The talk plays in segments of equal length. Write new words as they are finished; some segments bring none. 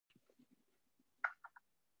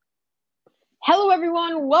Hello,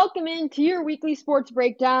 everyone. Welcome into your weekly sports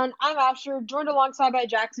breakdown. I'm Asher, joined alongside by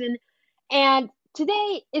Jackson. And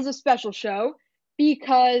today is a special show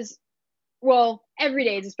because, well, every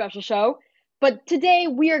day is a special show. But today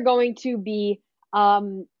we are going to be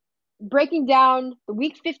breaking down the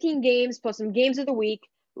week 15 games plus some games of the week,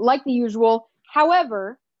 like the usual.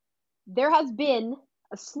 However, there has been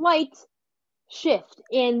a slight shift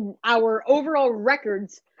in our overall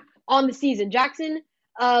records on the season. Jackson,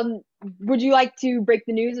 um, would you like to break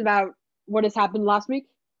the news about what has happened last week?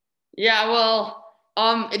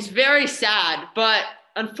 It's very sad, but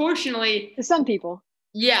unfortunately, To some people.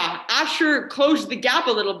 yeah, Asher closed the gap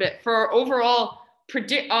a little bit for our overall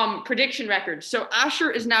prediction record. So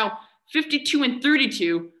Asher is now 52 and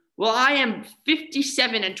 32, while I am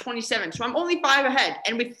 57 and 27. So I'm only 5 ahead.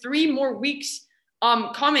 And with 3 more weeks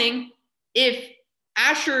coming, if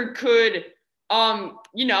Asher could on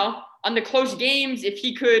the close games, if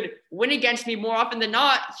he could win against me more often than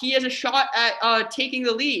not, he has a shot at taking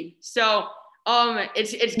the lead. So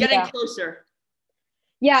it's getting Yeah. closer.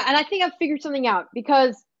 Yeah, and I think I've figured something out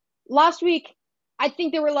because last week I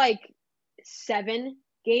think there were like 7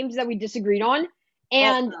 games that we disagreed on, Oh,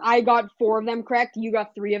 and I got 4 of them correct. You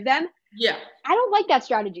got 3 of them. yeah. I don't like that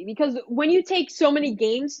strategy because when you take so many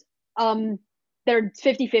games that are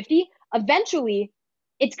 50-50, eventually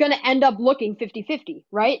it's going to end up looking 50-50,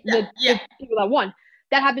 right? Yeah, The yeah. people that won.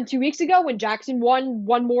 That happened 2 weeks ago when Jackson won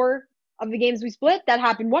one more of the games we split. That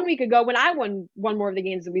happened 1 week ago when I won one more of the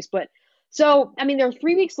games that we split. So, I mean, there are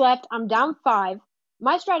 3 weeks left. I'm down 5.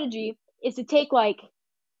 My strategy is to take like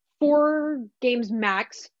 4 games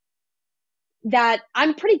max that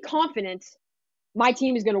I'm pretty confident my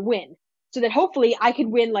team is going to win, so that hopefully I could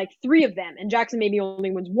win like 3 of them, and Jackson maybe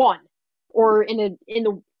only wins one, or in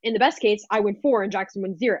the best case, I win 4 and Jackson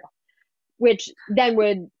wins 0, which then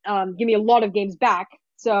would give me a lot of games back.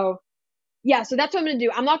 So yeah, so that's what I'm gonna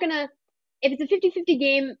do. I'm not gonna if it's a 50-50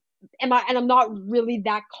 game, and I'm not really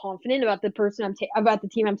that confident about about the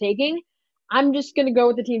team I'm taking. I'm just gonna go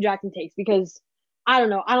with the team Jackson takes because I don't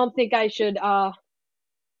know. I don't think I should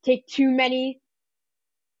take too many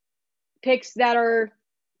picks that are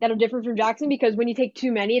different from Jackson because when you take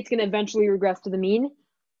too many, it's going to eventually regress to the mean,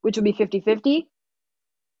 which will be 50-50.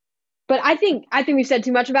 But I think we've said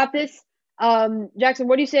too much about this. Jackson,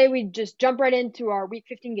 what do you say we just jump right into our week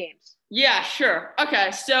 15 games? Yeah, sure. Okay,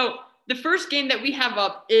 so the first game that we have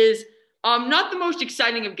up is not the most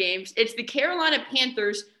exciting of games. It's the Carolina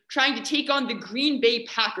Panthers trying to take on the Green Bay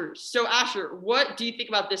Packers. So, Asher, what do you think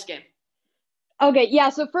about this game? Okay, yeah,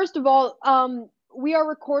 so first of all, we are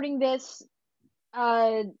recording this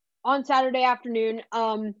uh on Saturday afternoon.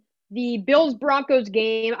 The Bills Broncos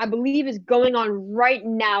game, I believe, is going on right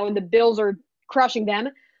now, and the Bills are crushing them.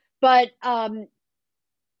 But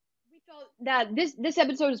we felt that this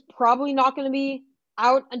episode is probably not going to be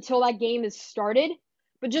out until that game is started.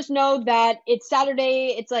 But just know that it's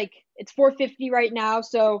Saturday. It's 4:50 right now,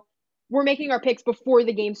 so we're making our picks before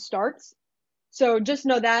the game starts. So just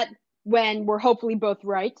know that when we're hopefully both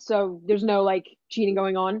right, so there's no like cheating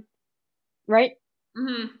going on, right?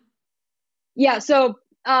 Mm-hmm. Yeah. So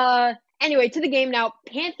anyway, to the game now.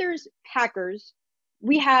 Panthers Packers.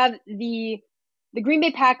 We have the Green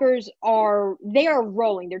Bay Packers are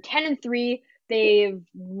rolling. They're 10-3. They've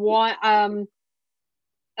won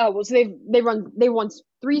they won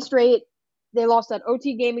 3 straight. They lost that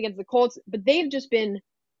OT game against the Colts, but they're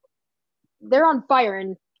on fire.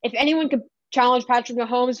 And if anyone could challenge Patrick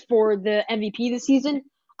Mahomes for the MVP this season,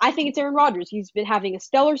 I think it's Aaron Rodgers. He's been having a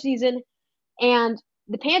stellar season, and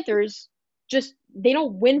the Panthers just they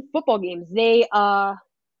don't win football games. They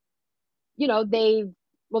you know they've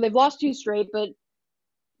lost 2 straight, but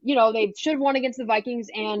they should have won against the Vikings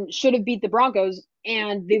and should have beat the Broncos,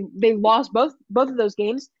 and they lost both of those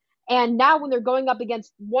games. And now when they're going up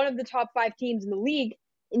against one of the top 5 teams in the league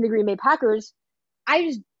in the Green Bay Packers, I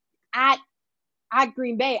just at at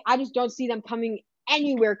Green Bay, I just don't see them coming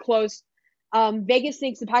anywhere close. Vegas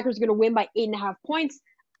thinks the Packers are going to win by 8.5 points.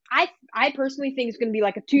 I personally think it's going to be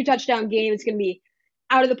like a 2 touchdown game. It's going to be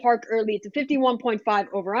out of the park early. It's a 51.5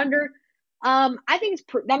 over under. I think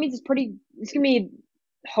that means it's going to be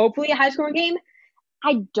hopefully a high scoring game.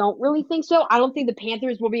 I don't really think so. I don't think the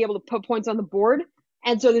Panthers will be able to put points on the board.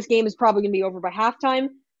 And so this game is probably going to be over by halftime.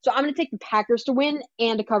 So I'm going to take the Packers to win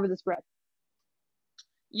and to cover the spread.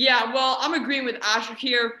 Yeah, well, I'm agreeing with Asher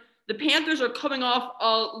here. The Panthers are coming off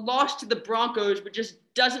a loss to the Broncos, but just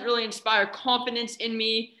doesn't really inspire confidence in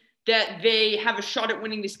me that they have a shot at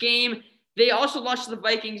winning this game. They also lost to the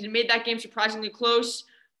Vikings and made that game surprisingly close.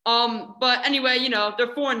 But anyway,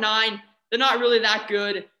 they're 4-9. They're not really that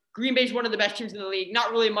good. Green Bay's one of the best teams in the league.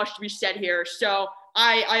 Not really much to be said here. So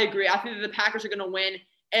I agree. I think that the Packers are going to win.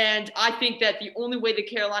 And I think that the only way the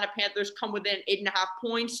Carolina Panthers come within 8.5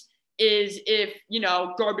 points is if,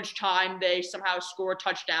 garbage time, they somehow score a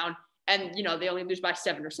touchdown and, they only lose by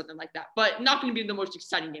 7 or something like that. But not going to be the most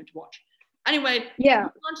exciting game to watch. Anyway, Yeah.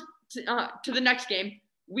 To the next game,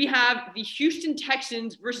 we have the Houston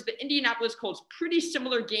Texans versus the Indianapolis Colts. Pretty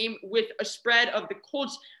similar game with a spread of the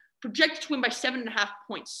Colts projected to win by 7.5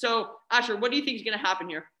 points. So, Asher, what do you think is going to happen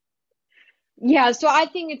here? Yeah, so I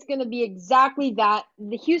think it's going to be exactly that.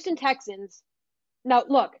 The Houston Texans. Now,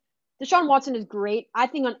 look, Deshaun Watson is great. I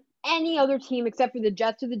think on any other team except for the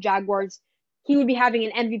Jets or the Jaguars, he would be having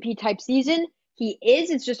an MVP type season. He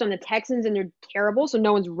is. It's just on the Texans, and they're terrible, so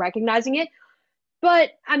no one's recognizing it.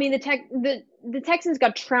 But I mean, the Texans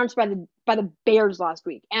got trounced by the Bears last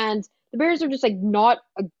week, and the Bears are just like not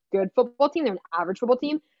a good football team. They're an average football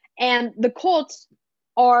team, and the Colts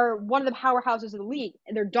are one of the powerhouses of the league,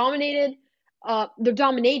 and they're dominated. They're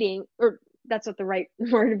dominating, or that's not the right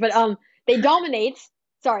word, but they dominate.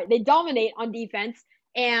 Sorry, they dominate on defense,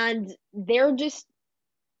 and they're just,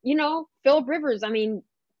 Philip Rivers. I mean,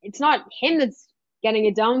 it's not him that's getting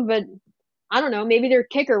it done, but I don't know. Maybe their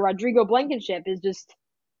kicker, Rodrigo Blankenship, is just,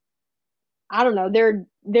 I don't know. They're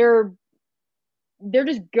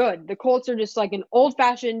just good. The Colts are just like an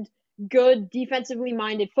old-fashioned, good, defensively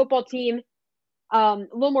minded football team. A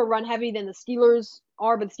little more run heavy than the Steelers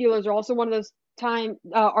are, but the Steelers are also one of those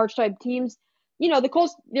archetype teams. The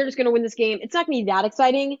Colts, they're just going to win this game. It's not going to be that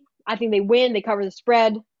exciting. I think they win. They cover the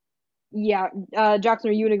spread. Yeah. Jackson,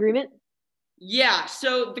 are you in agreement? Yeah.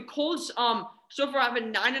 So the Colts, so far have a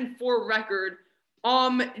 9-4 record.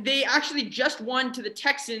 They actually just won to the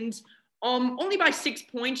Texans, only by 6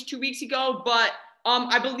 points 2 weeks ago, but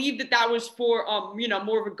I believe that was for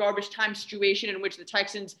more of a garbage time situation in which the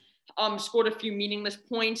Texans scored a few meaningless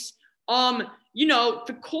points.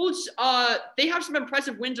 The Colts, they have some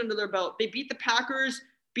impressive wins under their belt. They beat the Packers,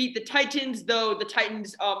 beat the Titans, though the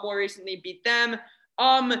Titans more recently beat them.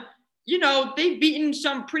 They've beaten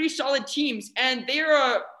some pretty solid teams, and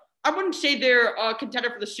I wouldn't say they're a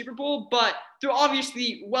contender for the Super Bowl, but they're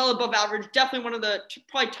obviously well above average, definitely one of the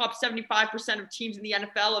probably top 75% of teams in the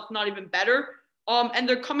NFL, if not even better. And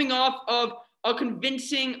they're coming off of a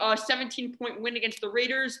convincing 17-point win against the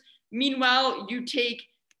Raiders. Meanwhile, you take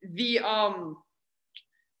the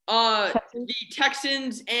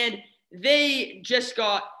Texans, and they just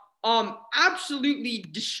got absolutely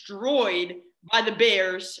destroyed by the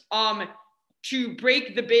Bears to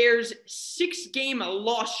break the Bears' 6-game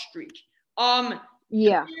loss streak. The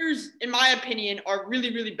Bears, in my opinion, are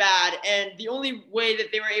really, really bad, and the only way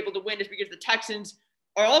that they were able to win is because the Texans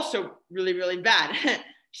are also really, really bad.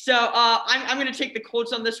 So I'm going to take the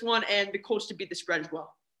Colts on this one, and the Colts to beat the spread as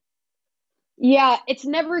well. Yeah, it's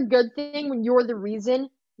never a good thing when you're the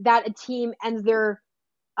reason that a team ends their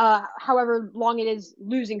however long it is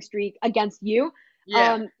losing streak against you.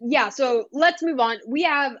 Yeah. So let's move on. We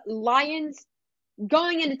have Lions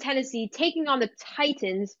going into Tennessee, taking on the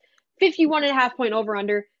Titans, 51.5 point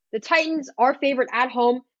over-under. The Titans are favored at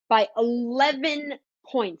home by 11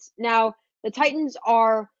 points. Now, the Titans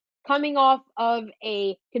are coming off of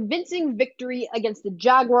a convincing victory against the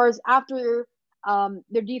Jaguars after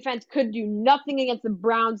their defense could do nothing against the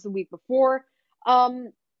Browns the week before.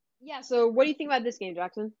 So what do you think about this game,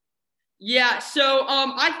 Jackson? Yeah, so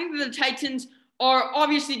I think that the Titans are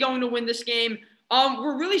obviously going to win this game.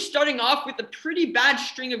 We're really starting off with a pretty bad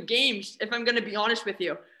string of games, if I'm going to be honest with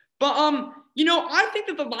you. But, I think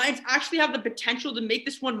that the Lions actually have the potential to make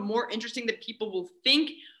this one more interesting than people will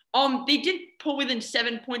think. They did pull within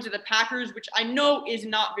 7 points of the Packers, which I know is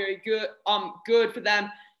not very good for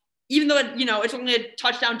them. Even though, it's only a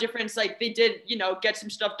touchdown difference, like they did, get some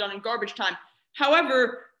stuff done in garbage time.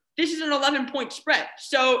 However, this is an 11-point spread.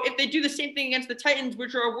 So if they do the same thing against the Titans,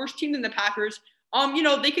 which are a worse team than the Packers,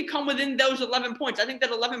 they could come within those 11 points. I think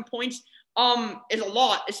that 11 points is a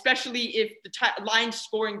lot, especially if the Lions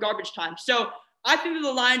score in garbage time. So I think that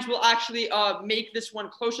the Lions will actually make this one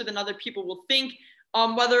closer than other people will think.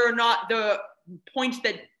 Whether or not the points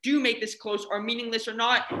that do make this close are meaningless or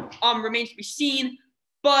not remains to be seen.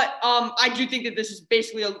 But I do think that this is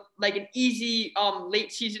basically an easy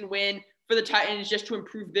late season win for the Titans just to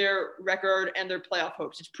improve their record and their playoff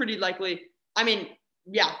hopes. It's pretty likely. I mean,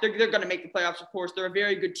 yeah, they're going to make the playoffs, of course. They're a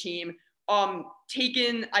very good team.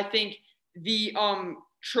 Taken, I think, the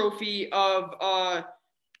trophy of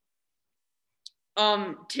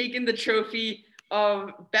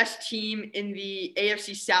best team in the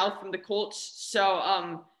AFC South from the Colts. So,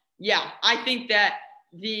 I think that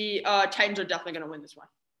the Titans are definitely going to win this one.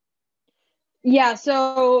 Yeah,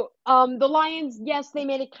 so the Lions, yes, they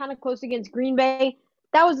made it kind of close against Green Bay,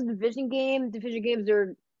 that was a division game. Division games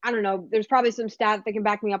are, I don't know, there's probably some stat that can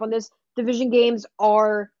back me up on this. Division games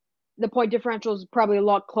are, the point differential is probably a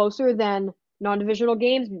lot closer than non-divisional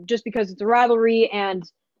games just because it's a rivalry and,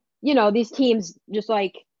 these teams just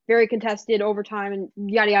like very contested overtime and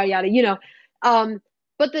yada, yada, yada. Um,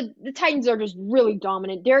 but the Titans are just really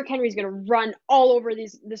dominant. Derrick Henry's going to run all over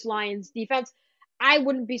this Lions defense. I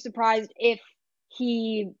wouldn't be surprised if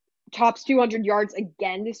he tops 200 yards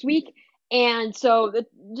again this week. And so the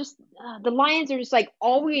Lions are just like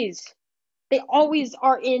they always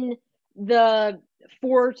are in the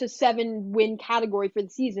 4 to 7 win category for the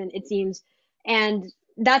season, it seems. And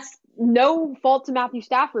that's no fault to Matthew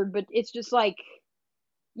Stafford, but it's just like,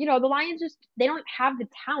 the Lions they don't have the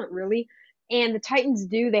talent really. And the Titans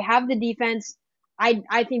do. They have the defense.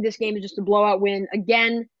 I think this game is just a blowout win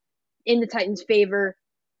again in the Titans' favor.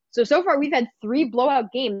 So far we've had 3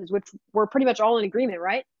 blowout games, which we're pretty much all in agreement,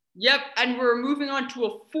 right? Yep, and we're moving on to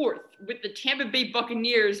a fourth with the Tampa Bay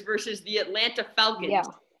Buccaneers versus the Atlanta Falcons. Yeah.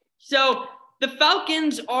 So the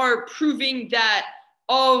Falcons are proving that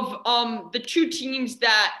of the two teams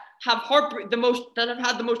that have had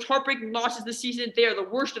the most heartbreaking losses this season, they are the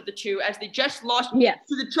worst of the two, as they just lost to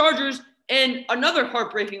the Chargers and another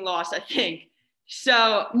heartbreaking loss, I think.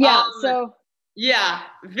 So a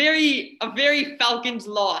very Falcons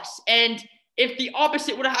loss. And if the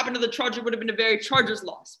opposite would have happened to the Chargers, it would have been a very Chargers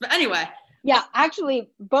loss. But anyway. Yeah, actually,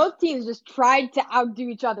 both teams just tried to outdo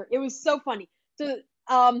each other. It was so funny. So,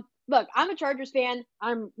 look, I'm a Chargers fan.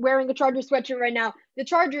 I'm wearing a Chargers sweatshirt right now. The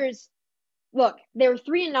Chargers, look, they were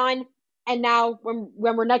 3-9, and now when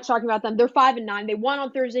we're next talking about them, they're 5-9. They won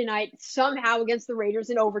on Thursday night somehow against the Raiders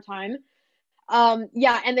in overtime.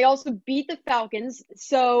 And they also beat the Falcons.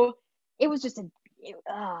 So it was just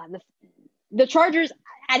the Chargers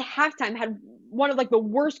at halftime had one of like the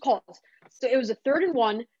worst calls. So it was a 3rd and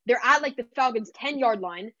 1. They're at like the Falcons 10-yard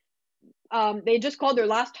line. They just called their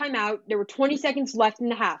last timeout. There were 20 seconds left in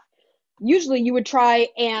the half. Usually you would try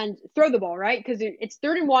and throw the ball, right? Because it's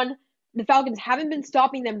 3rd and 1. The Falcons haven't been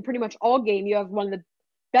stopping them pretty much all game. You have one of the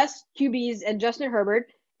best QBs and Justin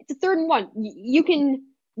Herbert. It's a 3rd and 1. You can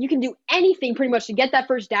do anything pretty much to get that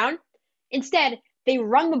first down. Instead, they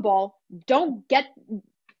run the ball.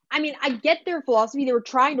 I get their philosophy. They were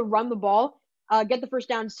trying to run the ball, get the first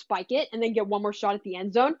down, spike it, and then get one more shot at the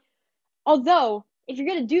end zone. Although, if you're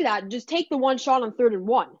going to do that, just take the one shot on 3rd and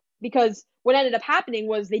 1. Because what ended up happening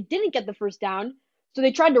was they didn't get the first down, so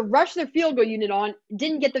they tried to rush their field goal unit on,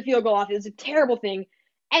 didn't get the field goal off. It was a terrible thing.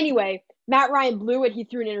 Anyway, Matt Ryan blew it. He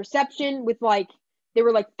threw an interception with they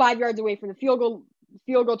were 5 yards away from the field goal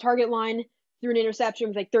target line, threw an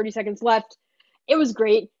interception with 30 seconds left. It was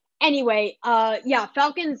great. Anyway,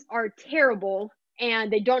 Falcons are terrible,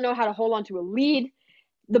 and they don't know how to hold on to a lead.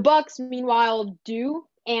 The Bucs, meanwhile, do,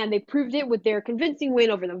 and they proved it with their convincing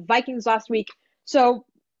win over the Vikings last week. So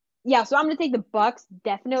I'm going to take the Bucs,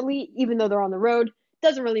 definitely, even though they're on the road.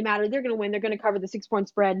 Doesn't really matter. They're going to win. They're going to cover the 6-point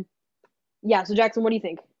spread. Yeah, so Jackson, what do you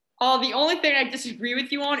think? The only thing I disagree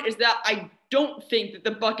with you on is that I don't think that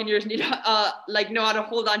the Buccaneers need to know how to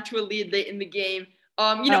hold on to a lead late in the game.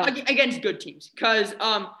 Against good teams, because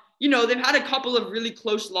they've had a couple of really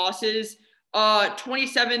close losses,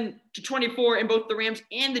 27-24 in both the Rams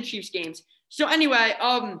and the Chiefs games. So anyway,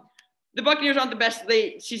 the Buccaneers aren't the best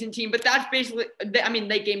late season team, but that's basically,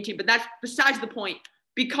 late game team, but that's besides the point,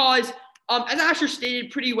 because as Asher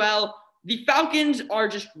stated pretty well, the Falcons are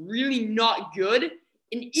just really not good.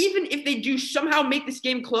 And even if they do somehow make this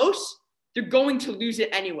game close, they're going to lose it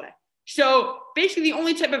anyway. So basically the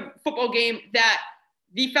only type of football game that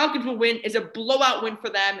the Falcons will win is a blowout win for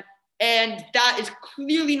them. And that is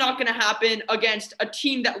clearly not going to happen against a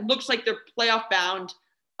team that looks like they're playoff bound.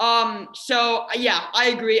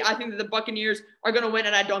 I agree. I think that the Buccaneers are going to win,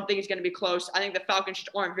 and I don't think it's going to be close. I think the Falcons just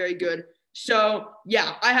aren't very good. So,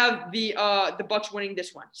 I have the Bucs winning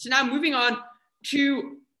this one. So now moving on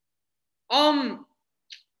to,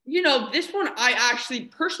 this one I actually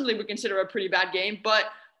personally would consider a pretty bad game, but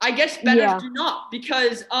I guess bettors do not,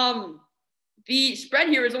 because the spread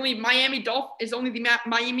here is only the Miami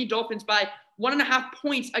Dolphins by 1.5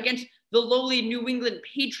 points against the lowly New England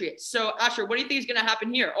Patriots. So, Asher, what do you think is going to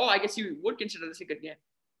happen here? Oh, I guess you would consider this a good game.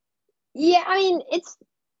 Yeah, it's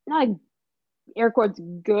not a air quotes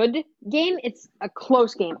good game. It's a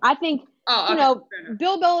close game. I think Bill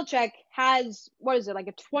Belichick has a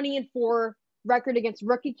 20-4 record against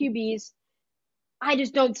rookie QBs. I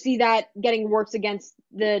just don't see that getting worse against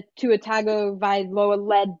the Tua Tagovailoa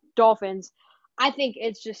led Dolphins. I think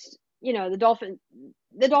it's just the Dolphins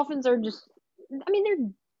are just they're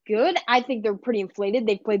good. I think they're pretty inflated.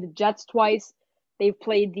 They've played the Jets twice. They've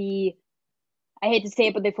played the I hate to say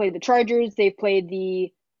it, but they played the Chargers. They played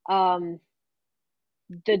the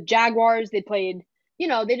Jaguars. They played,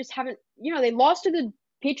 they just haven't, they lost to the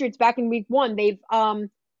Patriots back in week 1.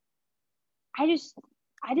 I just,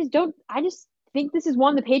 I just think this is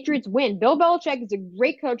one the Patriots win. Bill Belichick is a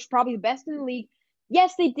great coach, probably the best in the league.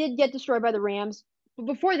 Yes, they did get destroyed by the Rams, but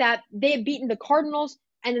before that, they had beaten the Cardinals,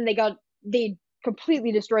 and then they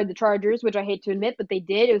completely destroyed the Chargers, which I hate to admit, but they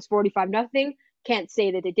did. It was 45-0. Can't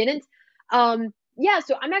say that they didn't. Yeah,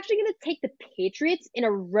 so I'm actually going to take the Patriots in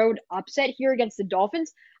a road upset here against the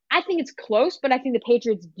Dolphins. I think it's close, but I think the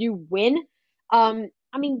Patriots do win. I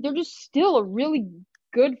mean, they're just still a really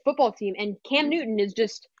good football team, and Cam Newton is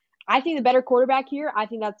just, I think, the better quarterback here. I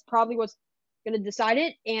think that's probably what's going to decide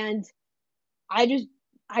it, and I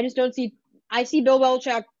just don't see. I see Bill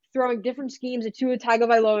Belichick throwing different schemes at Tua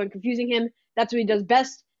Tagovailoa and confusing him. That's what he does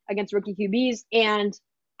best against rookie QBs, and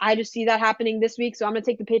I just see that happening this week. So I'm going to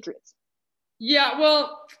take the Patriots. Yeah,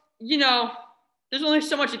 well, there's only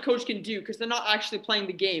so much a coach can do because they're not actually playing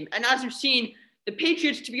the game. And as you've seen, the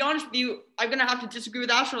Patriots, to be honest with you, I'm going to have to disagree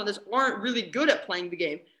with Asher on this, aren't really good at playing the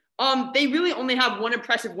game. They really only have one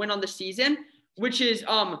impressive win on the season, which is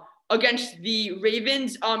against the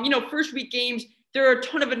Ravens. First week games, there are a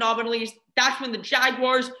ton of anomalies. That's when the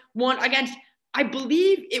Jaguars won against, I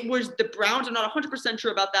believe it was the Browns. I'm not 100%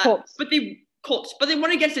 sure about that. Colts. But they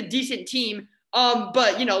won against a decent team.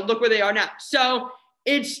 But look where they are now. So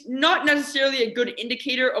it's not necessarily a good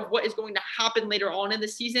indicator of what is going to happen later on in the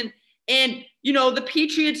season. And, the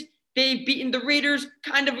Patriots, they've beaten the Raiders,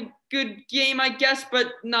 kind of a good game, I guess,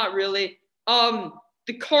 but not really. The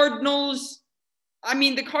Cardinals,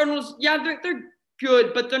 yeah, they're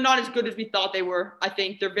good, but they're not as good as we thought they were. I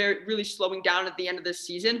think they're really slowing down at the end of this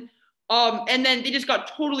season. And then they just got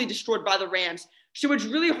totally destroyed by the Rams. So it's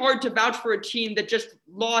really hard to vouch for a team that just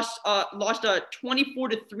lost a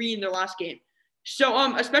 24-3 in their last game.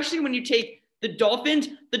 So especially when you take the Dolphins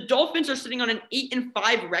are sitting on an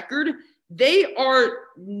 8-5 record. They are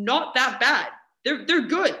not that bad. They're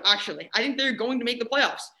good, actually. I think they're going to make the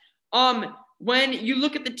playoffs. When you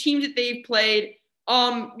look at the teams that they've played,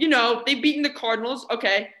 they've beaten the Cardinals.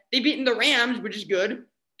 Okay, they've beaten the Rams, which is good.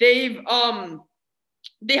 They have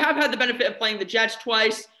had the benefit of playing the Jets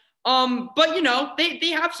twice. But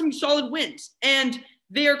they have some solid wins, and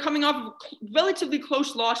they are coming off of a relatively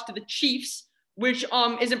close loss to the Chiefs, which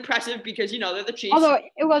is impressive because they're the Chiefs. Although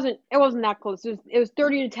it wasn't that close. It was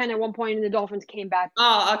 30-10 at one point, and the Dolphins came back.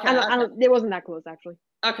 Oh, okay. It wasn't that close actually.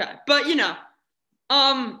 Okay, but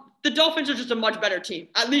the Dolphins are just a much better team.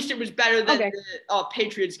 At least it was better than the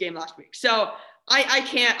Patriots game last week. So I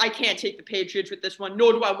can't take the Patriots with this one,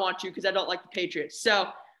 nor do I want to because I don't like the Patriots. So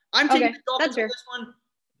I'm taking the Dolphins with this one.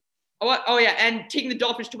 Oh yeah, and taking the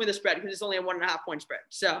Dolphins to win the spread because it's only a 1.5 point spread.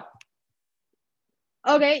 So.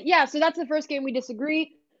 Okay, yeah. So that's the first game we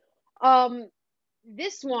disagree.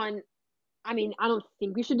 This one, I don't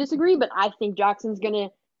think we should disagree, but I think Jackson's gonna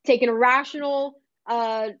take an irrational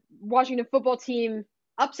Washington football team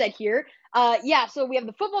upset here. Yeah. So we have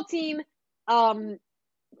the football team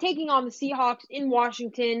taking on the Seahawks in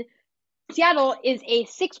Washington. Seattle is a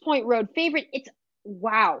 6-point road favorite.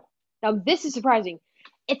 Wow. Now this is surprising.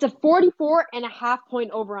 It's a 44.5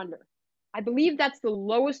 point over under. I believe that's the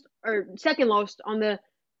lowest or second lowest on the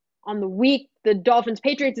week. The Dolphins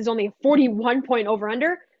Patriots is only a 41 point over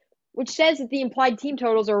under, which says that the implied team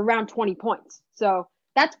totals are around 20 points. So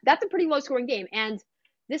that's a pretty low scoring game. And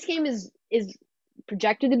this game is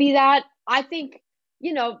projected to be that. I think,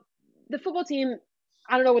 the football team,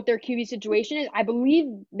 I don't know what their QB situation is. I believe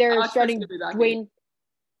they're starting Dwayne.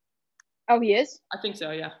 Oh, he is? I think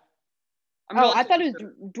so, yeah. I thought it was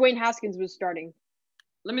Dwayne Haskins was starting.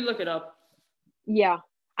 Let me look it up. Yeah.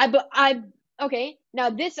 Okay. Now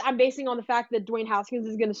this I'm basing on the fact that Dwayne Haskins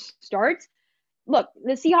is going to start. Look,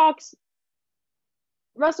 the Seahawks,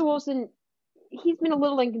 Russell Wilson, he's been a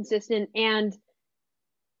little inconsistent, and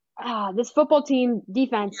this football team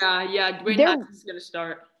defense. Yeah. Dwayne Haskins is going to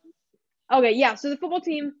start. Okay, yeah. So the football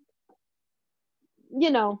team,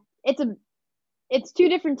 it's two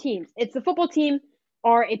different teams. It's the football team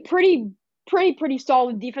are a pretty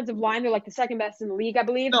solid defensive line. They're like the second best in the league, I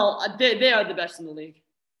believe. No, they are the best in the league.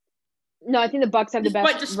 No, I think the Bucs have the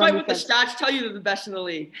best. Despite what the stats tell you, they're the best in the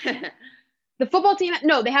league. The football team,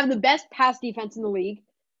 no, they have the best pass defense in the league,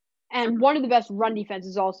 and one of the best run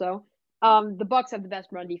defenses also. The Bucs have the best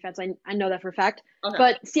run defense. I know that for a fact. Okay.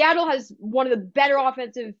 But Seattle has one of the better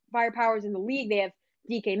offensive firepowers in the league. They have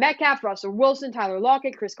DK Metcalf, Russell Wilson, Tyler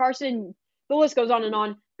Lockett, Chris Carson. The list goes on and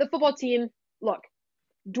on. The football team, look,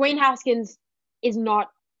 Dwayne Haskins is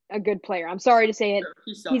not a good player. I'm sorry to say it.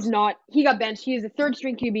 He's not. He got benched. He is the third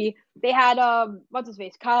string QB. They had what's his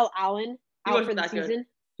face? Kyle Allen He out for wasn't the that good. season.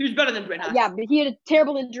 He was better than Dwayne Haskins. Yeah, but he had a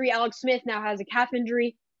terrible injury. Alex Smith now has a calf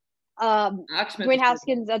injury. Alex Smith Dwayne is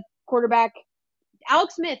Haskins at quarterback.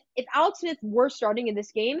 If Alex Smith were starting in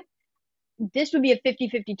this game, this would be a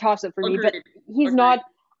 50-50 toss-up for me, but he's not.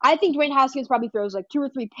 I think Dwayne Haskins probably throws like 2 or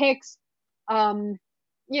 3 picks. The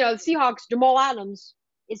Seahawks, Jamal Adams,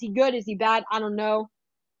 is he good? Is he bad? I don't know.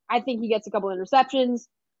 I think he gets a couple interceptions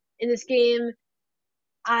in this game.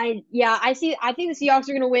 I think the Seahawks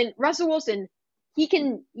are going to win. Russell Wilson, he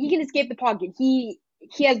can escape the pocket. He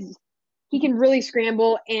can really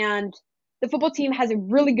scramble, and the football team has a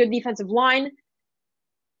really good defensive line,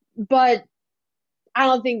 but I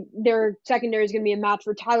don't think their secondary is going to be a match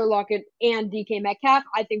for Tyler Lockett and DK Metcalf.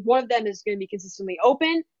 I think one of them is going to be consistently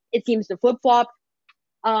open. It seems to flip-flop.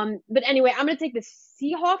 But anyway, I'm going to take the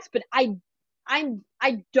Seahawks, but I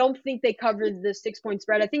don't think they covered the 6-point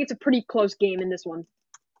spread. I think it's a pretty close game in this one.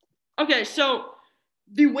 Okay, so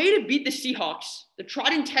the way to beat the Seahawks, the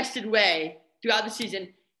tried and tested way throughout the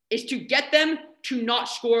season, is to get them to not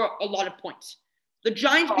score a lot of points. The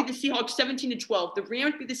Giants beat the Seahawks 17-12. The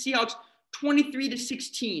Rams beat the Seahawks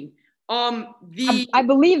 23-16. I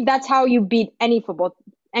believe that's how you beat any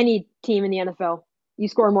team in the NFL. You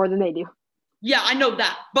score more than they do. Yeah, I know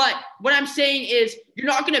that. But what I'm saying is you're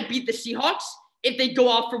not going to beat the Seahawks if they go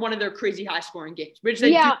off for one of their crazy high-scoring games, which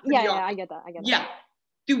they do. I get that. Yeah.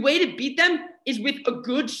 The way to beat them is with a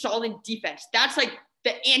good, solid defense. That's like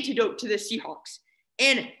the antidote to the Seahawks.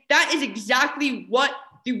 And that is exactly what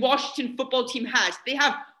the Washington football team has. They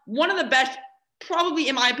have one of the best, probably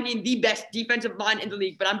in my opinion, the best defensive line in the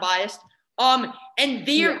league, but I'm biased. And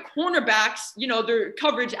their cornerbacks, their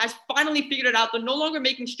coverage has finally figured it out. They're no longer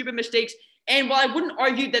making stupid mistakes. And while I wouldn't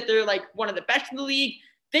argue that they're like one of the best in the league,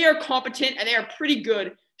 they are competent and they are pretty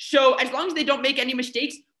good. So as long as they don't make any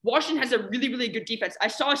mistakes, Washington has a really, really good defense. I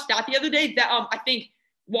saw a stat the other day that I think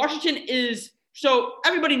Washington is – so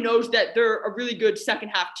everybody knows that they're a really good second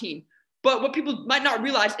half team. But what people might not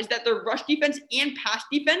realize is that their rush defense and pass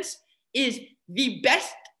defense is the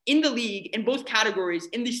best in the league in both categories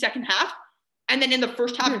in the second half. And then in the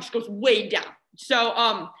first half, it just goes way down.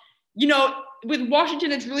 So, with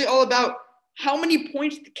Washington, it's really all about how many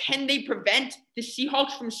points can they prevent the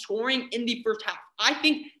Seahawks from scoring in the first half. I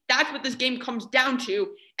think that's what this game comes down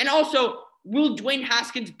to. And also, will Dwayne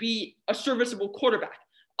Haskins be a serviceable quarterback?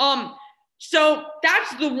 So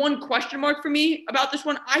that's the one question mark for me about this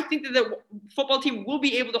one. I think that the football team will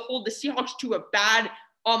be able to hold the Seahawks to a bad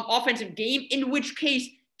offensive game, in which case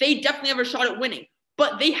they definitely have a shot at winning.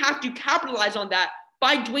 But they have to capitalize on that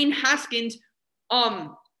by Dwayne Haskins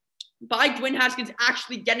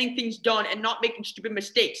actually getting things done and not making stupid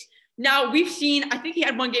mistakes. Now, we've seen, I think he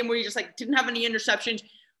had one game where he just didn't have any interceptions.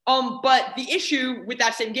 But the issue with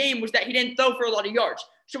that same game was that he didn't throw for a lot of yards.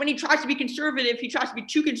 So when he tries to be conservative, he tries to be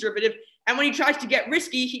too conservative. And when he tries to get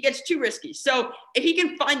risky, he gets too risky. So if he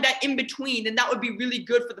can find that in between, then that would be really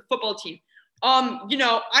good for the football team.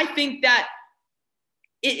 I think that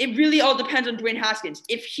it really all depends on Dwayne Haskins.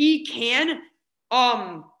 If he can,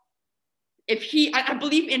 I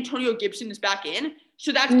believe Antonio Gibson is back in.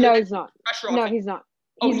 So that's no, he's not. No, he's not.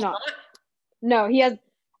 He's not. No, he has.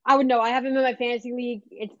 I would know. I have him in my fantasy league.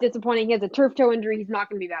 It's disappointing. He has a turf toe injury. He's not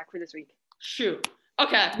going to be back for this week. Shoot.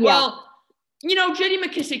 Okay. Yeah. Well, J.D.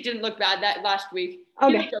 McKissic didn't look bad that last week.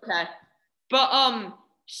 Okay. He was okay. But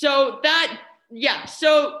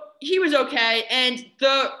so he was okay, and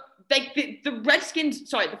the Redskins,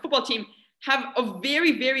 the football team have a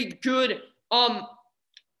very, very good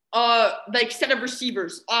set of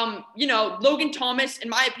receivers. Logan Thomas, in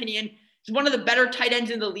my opinion, is one of the better tight ends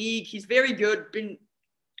in the league. He's very good, been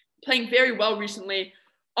playing very well recently.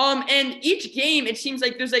 And each game, it seems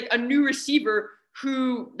like there's a new receiver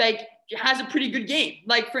who has a pretty good game.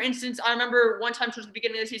 Like, for instance, I remember one time towards the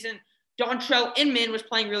beginning of the season, Dontrell Inman was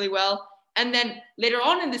playing really well. And then later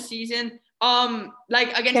on in the season,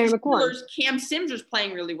 against the Steelers, Cam Sims was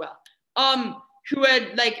playing really well. Who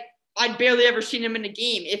had I'd barely ever seen him in a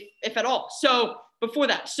game, if at all. So before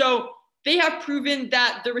that, so they have proven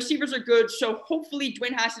that the receivers are good. So hopefully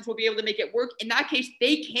Dwayne Haskins will be able to make it work. In that case,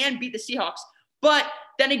 they can beat the Seahawks. But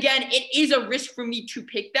then again, it is a risk for me to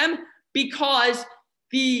pick them because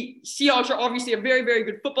the Seahawks are obviously a very, very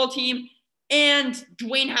good football team. And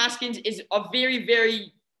Dwayne Haskins is a very,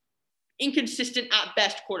 very inconsistent at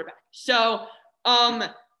best quarterback. So,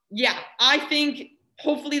 I think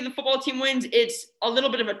hopefully the football team wins. It's a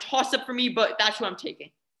little bit of a toss-up for me, but that's who I'm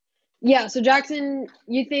taking. Yeah, so Jackson,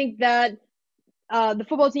 you think that the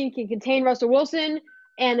football team can contain Russell Wilson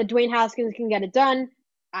and that Dwayne Haskins can get it done.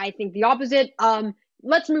 I think the opposite.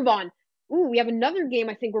 Let's move on. We have another game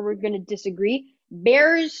I think where we're going to disagree.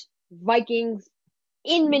 Bears, Vikings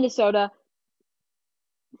in Minnesota.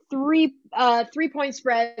 3-point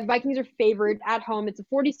spread. Vikings are favored at home. It's a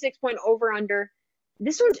 46-point over under.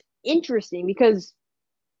 This one's interesting because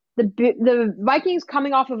the Vikings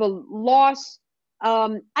coming off of a loss.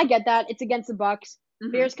 I get that it's against the Bucks.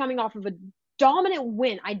 Mhm. Bears coming off of a dominant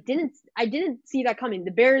win. I didn't see that coming.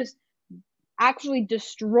 The Bears actually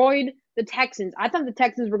destroyed the Texans. I thought the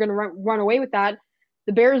Texans were going to run away with that.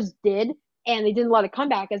 The Bears did, and they didn't let it come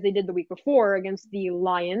back as they did the week before against the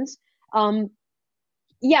Lions.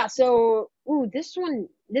 Yeah, so this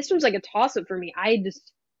one's like a toss up for me.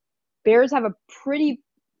 Bears have a pretty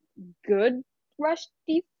good rush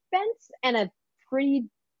defense and a pretty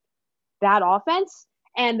bad offense,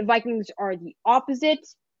 and the Vikings are the opposite.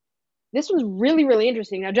 This one's really, really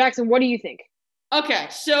interesting. Now, Jackson, what do you think? Okay,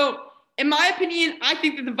 so in my opinion, I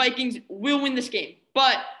think that the Vikings will win this game.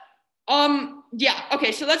 But yeah,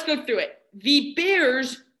 okay, so let's go through it. The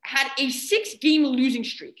Bears had a 6-game losing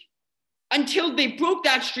streak until they broke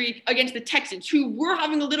that streak against the Texans, who were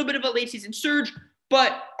having a little bit of a late season surge,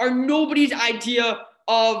 but are nobody's idea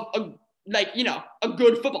of a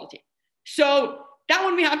good football team. So that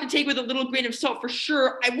one we have to take with a little grain of salt for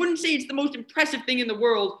sure. I wouldn't say it's the most impressive thing in the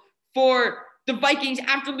world for the Vikings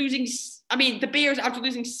the Bears after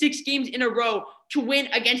losing 6 games in a row to win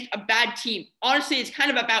against a bad team. Honestly, it's kind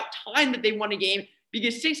of about time that they won a game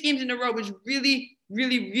because 6 games in a row was really,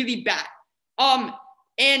 really, really bad.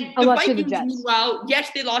 And the Vikings, meanwhile,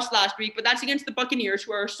 yes, they lost last week, but that's against the Buccaneers,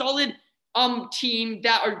 who are a solid team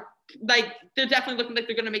that are they're definitely looking like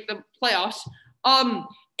they're going to make the playoffs.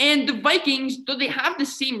 And the Vikings, though they have the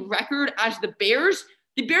same record as the Bears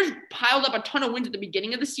piled up a ton of wins at the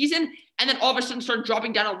beginning of the season and then all of a sudden started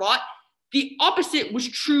dropping down a lot. The opposite was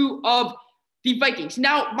true of the Vikings.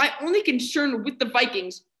 Now, my only concern with the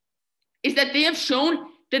Vikings is that they have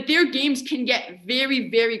shown that their games can get very,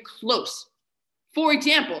 very close. For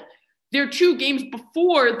example, their 2 games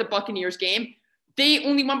before the Buccaneers game, they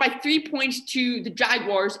only won by 3 points to the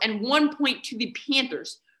Jaguars and 1 point to the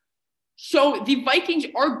Panthers. So the Vikings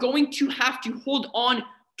are going to have to hold on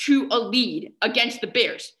to a lead against the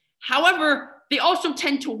Bears. However, they also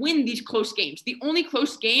tend to win these close games. The only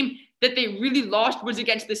close game that they really lost was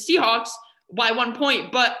against the Seahawks by 1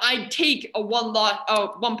 point, but I'd take a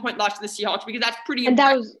 1-point loss to the Seahawks because that's pretty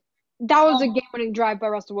impressive. That was a game-winning drive by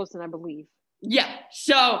Russell Wilson, I believe. Yeah.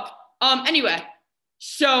 So, anyway,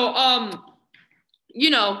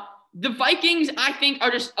 the Vikings, I think,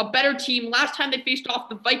 are just a better team. Last time they faced off,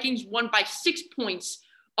 the Vikings won by 6 points.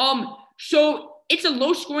 So it's a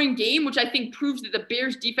low-scoring game, which I think proves that the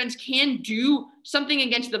Bears defense can do something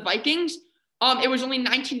against the Vikings. It was only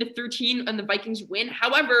 19-13 and the Vikings win.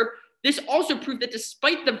 However, this also proved that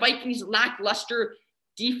despite the Vikings' lackluster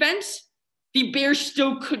defense, the Bears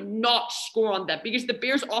still could not score on them because the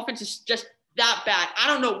Bears' offense is just that bad. I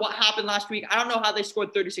don't know what happened last week. I don't know how they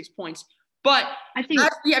scored 36 points. But as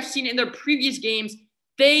we have seen in their previous games,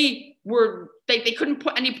 they couldn't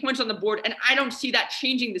put any points on the board, and I don't see that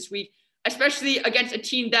changing this week, especially against a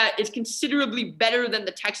team that is considerably better than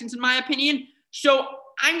the Texans, in my opinion. So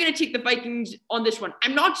I'm going to take the Vikings on this one.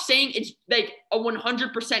 I'm not saying it's like a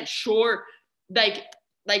 100% sure, like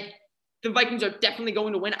the Vikings are definitely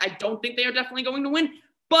going to win. I don't think they are definitely going to win,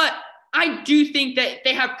 but I do think that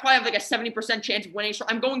they probably have like a 70% chance of winning. So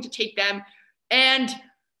I'm going to take them. And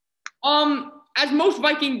as most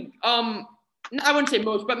Viking, I wouldn't say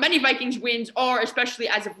most, but many Vikings wins are, especially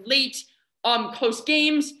as of late, close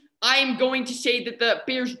games. I am going to say that the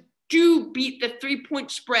Bears do beat the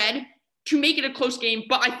 3-point spread to make it a close game,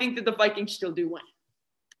 but I think that the Vikings still do win.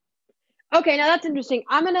 Okay, now that's interesting.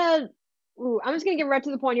 I'm just gonna get right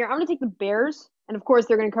to the point here. I'm gonna take the Bears, and of course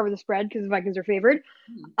they're gonna cover the spread because the Vikings are favored.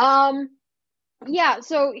 Yeah.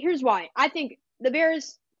 So here's why. I think the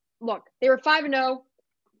Bears. Look, they were 5-0.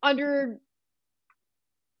 Under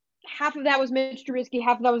half of that was Mitch Trubisky,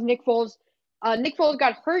 half of that was Nick Foles. Nick Foles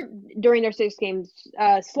got hurt during their 6 games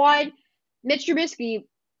slide. Mitch Trubisky,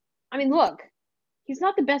 look, he's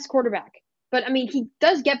not the best quarterback, but he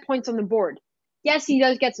does get points on the board. Yes, he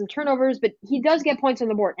does get some turnovers, but he does get points on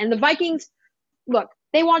the board. And the Vikings, look,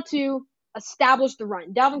 they want to establish the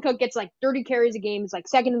run. Dalvin Cook gets like 30 carries a game. It's like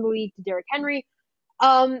second in the league to Derrick Henry.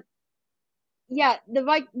 Yeah,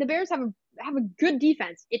 the Bears have a good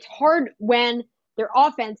defense. It's hard when their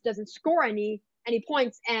offense doesn't score any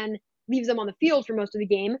points and leaves them on the field for most of the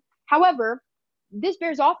game. However, this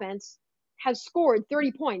Bears offense has scored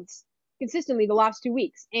 30 points consistently the last 2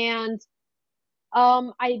 weeks. And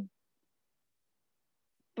I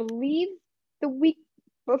believe the week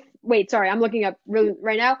before, wait, sorry, I'm looking up really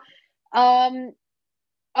right now.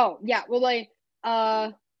 Oh, yeah,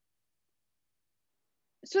 well,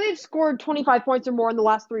 So they've scored 25 points or more in the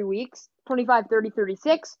last 3 weeks, 25, 30,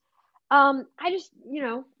 36. I just,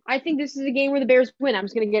 I think this is a game where the Bears win. I'm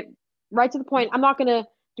just going to get right to the point. I'm not going to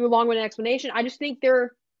do a long-winded explanation. I just think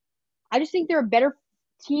they're a better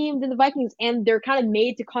team than the Vikings, and they're kind of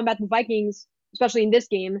made to combat the Vikings, especially in this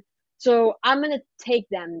game. So I'm going to take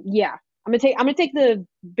them. Yeah. I'm going to take the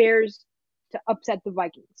Bears to upset the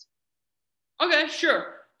Vikings. Okay,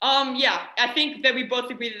 sure. Yeah, I think that we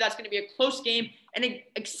both agree that that's going to be a close game and an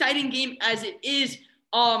exciting game as it is.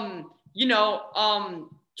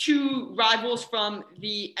 Two rivals from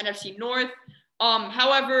the NFC North.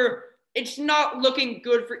 However, it's not looking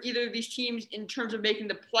good for either of these teams in terms of making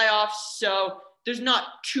the playoffs. So there's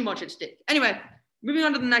not too much at stake. Anyway, moving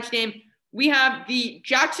on to the next game. We have the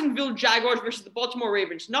Jacksonville Jaguars versus the Baltimore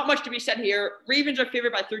Ravens. Not much to be said here. Ravens are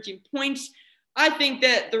favored by 13 points. I think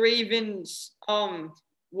that the Ravens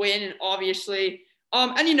win, obviously.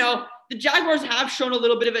 The Jaguars have shown a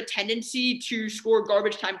little bit of a tendency to score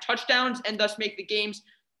garbage time touchdowns and thus make the games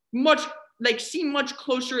seem much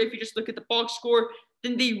closer if you just look at the box score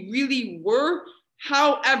than they really were.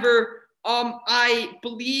 However, I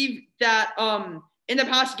believe that in the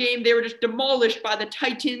past game they were just demolished by the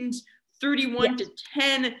Titans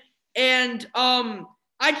 31-10. And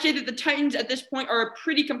I'd say that the Titans at this point are a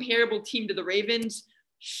pretty comparable team to the Ravens.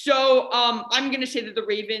 So I'm going to say that the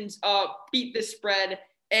Ravens beat this spread,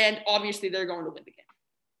 and obviously they're going to win the game.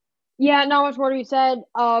 Yeah, not much more to be said.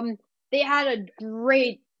 They had a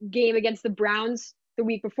great game against the Browns the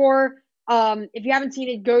week before. If you haven't seen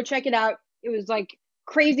it, go check it out. It was like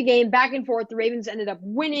crazy game, back and forth. The Ravens ended up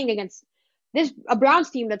winning against a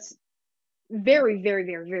Browns team that's very, very,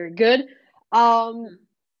 very, very good.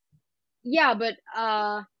 Yeah, but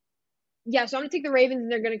so I'm gonna take the Ravens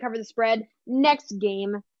and they're gonna cover the spread. Next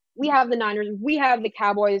game, we have the Niners, we have the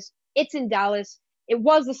Cowboys. It's in Dallas. It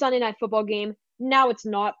was the Sunday Night Football game. Now it's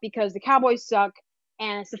not because the Cowboys suck,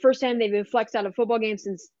 and it's the first time they've been flexed out of football game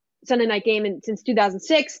since Sunday night game and since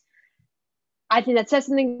 2006. I think that says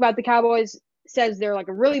something about the Cowboys. Says they're like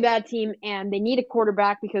a really bad team and they need a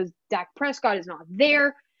quarterback because Dak Prescott is not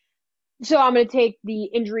there. So I'm going to take the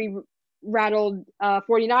injury rattled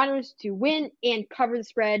 49ers to win and cover the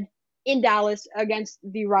spread in Dallas against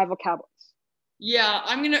the rival Cowboys. Yeah,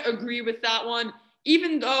 I'm going to agree with that one.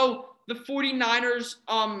 Even though the 49ers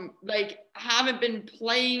haven't been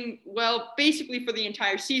playing well basically for the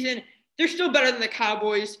entire season, they're still better than the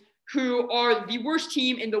Cowboys, who are the worst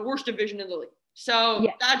team in the worst division in the league. So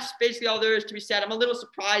That's basically all there is to be said. I'm a little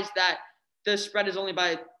surprised that the spread is only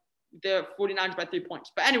by the 49ers by 3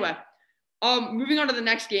 points. But anyway, moving on to the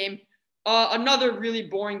next game, another really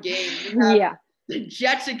boring game. We have the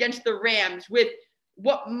Jets against the Rams with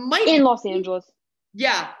what might in Los Angeles.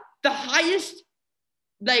 Yeah, the highest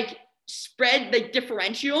spread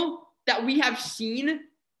differential that we have seen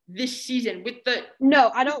this season with the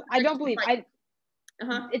I don't believe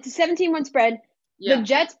it's a 17-1 spread. Yeah. The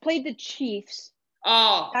Jets played the Chiefs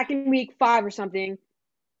back in week 5 or something.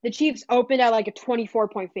 The Chiefs opened at like a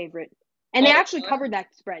 24-point favorite. And they actually covered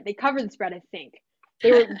that spread. They covered the spread, I think.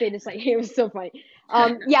 They just it was so funny.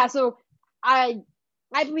 So I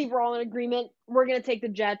believe we're all in agreement. We're gonna take the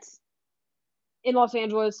Jets in Los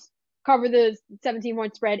Angeles, cover the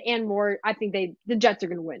 17-point spread and more. I think the Jets are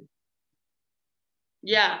gonna win.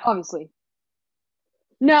 Yeah. Obviously.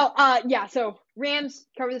 No, so Rams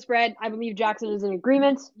cover the spread. I believe Jackson is in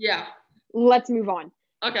agreement. Yeah. Let's move on.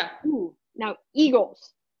 Okay. Now,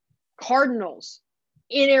 Eagles, Cardinals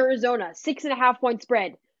in Arizona, 6.5-point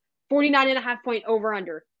spread, 49.5-point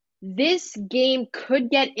over-under. This game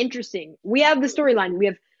could get interesting. We have the storyline. We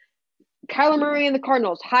have Kyler Murray and the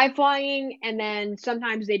Cardinals, high-flying, and then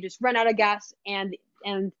sometimes they just run out of gas and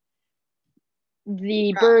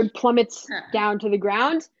the bird plummets down to the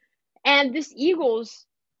ground. And this Eagles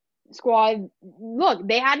squad, look,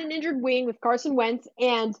 they had an injured wing with Carson Wentz,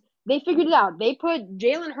 and they figured it out. They put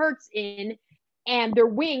Jalen Hurts in, and their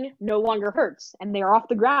wing no longer hurts, and they are off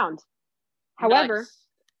the ground. However,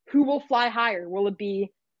 who will fly higher? Will it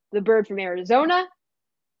be the bird from Arizona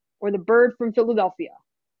or the bird from Philadelphia?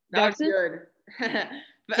 That's good.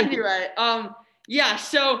 But anyway,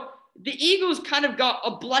 so the Eagles kind of got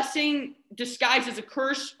a blessing disguised as a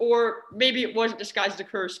curse, or maybe it wasn't disguised as a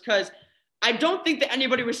curse, because I don't think that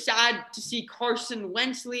anybody was sad to see Carson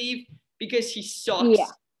Wentz leave because he sucks. Yeah.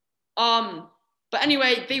 But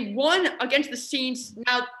anyway, they won against the Saints.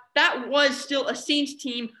 Now, that was still a Saints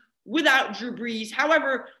team without Drew Brees.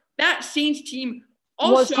 However, that Saints team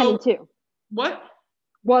also was 10-2. What?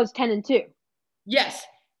 Was 10-2. Yes.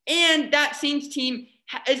 And that Saints team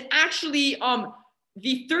is actually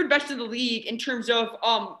the third best in the league in terms of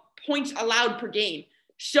points allowed per game.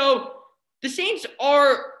 So the Saints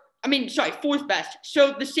are, fourth best.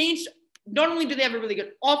 So the Saints, not only do they have a really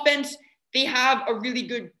good offense, they have a really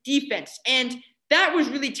good defense. And that was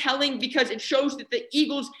really telling because it shows that the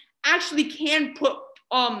Eagles actually can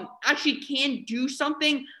do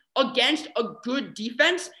something against a good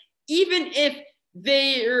defense, even if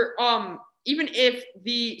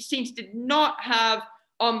the Saints did not have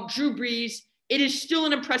Drew Brees. It is still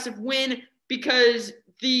an impressive win because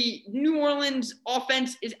the New Orleans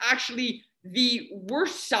offense is actually the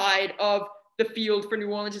worst side of the field for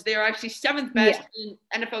New Orleans, as they are actually seventh best in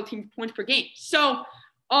NFL team points per game. So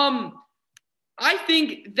I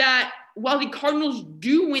think that while the Cardinals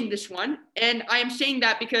do win this one, and I am saying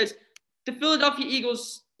that because the Philadelphia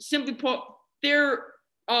Eagles, simply put, they're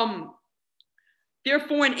 4-8,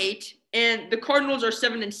 and the Cardinals are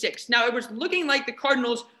 7-6. Now, it was looking like the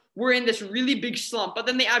Cardinals were in this really big slump, but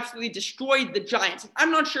then they absolutely destroyed the Giants.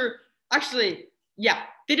 I'm not sure. Actually, yeah,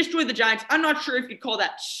 they destroyed the Giants. I'm not sure if you'd call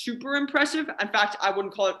that super impressive. In fact, I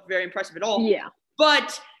wouldn't call it very impressive at all. Yeah.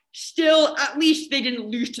 But still, at least they didn't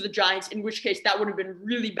lose to the Giants, in which case that would have been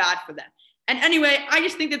really bad for them. And anyway, I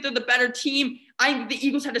just think that they're the better team. I think the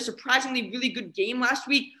Eagles had a surprisingly really good game last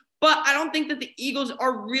week, but I don't think that the Eagles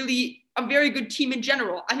are really a very good team in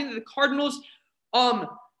general. I think that the Cardinals,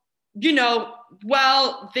 while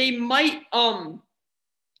they might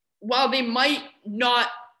not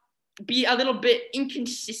be a little bit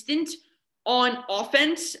inconsistent on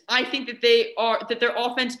offense, I think that their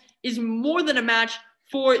offense is more than a match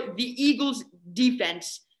for the Eagles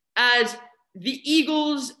defense, as the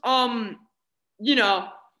Eagles,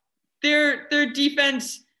 their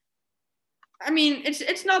defense,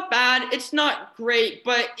 it's not bad. It's not great,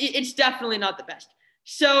 but it's definitely not the best.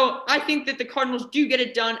 So I think that the Cardinals do get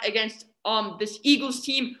it done against this Eagles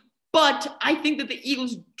team, but I think that the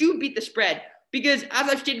Eagles do beat the spread because, as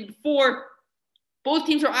I've stated before, both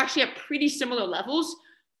teams are actually at pretty similar levels.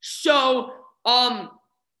 So I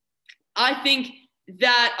think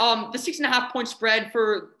that the 6.5 point spread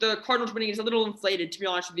for the Cardinals winning is a little inflated, to be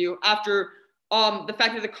honest with you, after the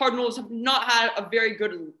fact that the Cardinals have not had a very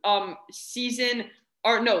good late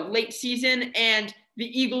season, and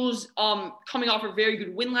the Eagles coming off a very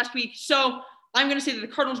good win last week. So I'm going to say that the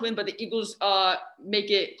Cardinals win, but the Eagles make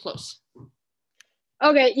it close.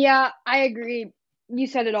 Okay, yeah, I agree. You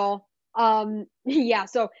said it all.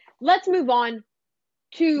 So let's move on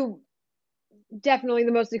to definitely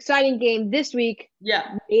the most exciting game this week.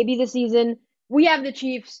 Yeah. Maybe the season. We have the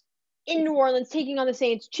Chiefs in New Orleans taking on the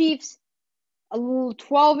Saints. Chiefs,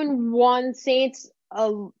 12-1, Saints,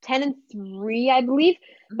 10-3, I believe.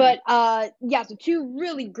 Mm-hmm. But so two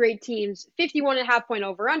really great teams. 51.5 point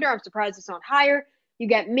over/under. I'm surprised it's not higher. You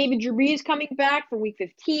get maybe Drew Brees coming back for Week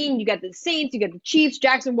 15. You got the Saints. You got the Chiefs.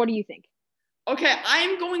 Jackson, what do you think? Okay,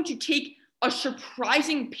 I'm going to take a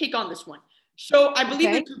surprising pick on this one. So I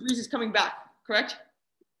believe that Drew Brees is coming back, correct?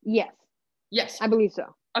 Yes. Yes. I believe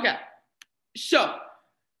so. Okay. So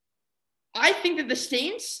I think that the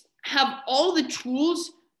Saints have all the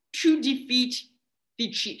tools to defeat the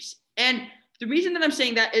Chiefs. And the reason that I'm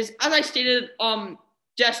saying that is, as I stated in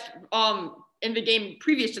the game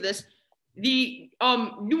previous to this, the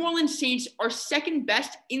New Orleans Saints are second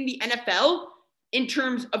best in the NFL in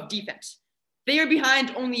terms of defense. They are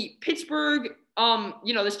behind only Pittsburgh, the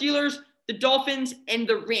Steelers, the Dolphins, and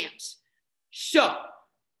the Rams. So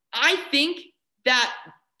I think that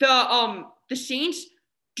the Saints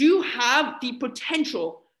do have the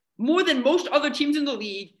potential, more than most other teams in the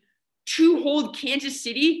league, to hold Kansas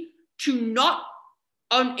City to not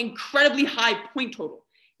an incredibly high point total.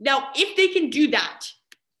 Now, if they can do that,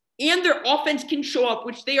 and their offense can show up,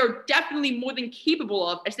 which they are definitely more than capable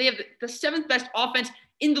of, as they have the seventh best offense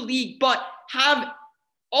in the league, but have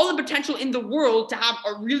all the potential in the world to have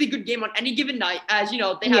a really good game on any given night, as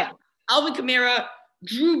they have Alvin Kamara,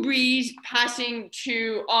 Drew Brees passing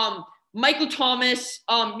to Michael Thomas.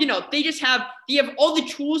 They have all the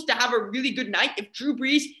tools to have a really good night. If Drew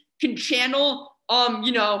Brees can channel,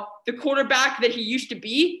 the quarterback that he used to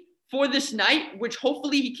be for this night, which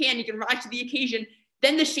hopefully he can rise to the occasion,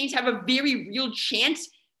 then the Saints have a very real chance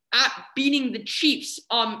at beating the Chiefs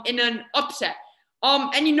in an upset.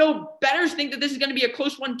 Bettors think that this is going to be a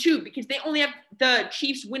close one too, because they only have the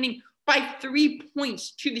Chiefs winning by 3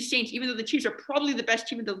 points to the Saints, even though the Chiefs are probably the best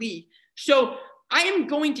team in the league. So I am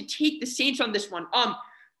going to take the Saints on this one.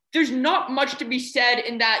 There's not much to be said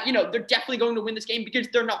in that, they're definitely going to win this game, because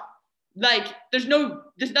they're not. There's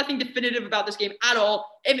nothing definitive about this game at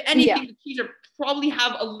all. If anything, the Chiefs probably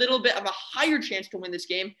have a little bit of a higher chance to win this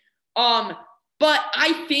game. But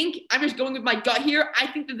I think, I'm just going with my gut here, I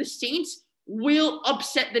think that the Saints will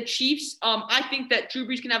upset the Chiefs. I think that Drew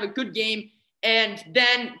Brees can have a good game, and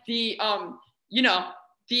then the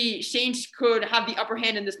Saints could have the upper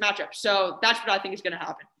hand in this matchup. So that's what I think is going to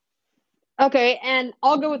happen. Okay, and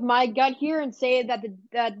I'll go with my gut here and say that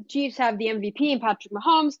the Chiefs have the MVP in Patrick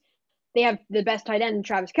Mahomes. They have the best tight end in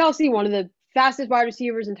Travis Kelce, one of the fastest wide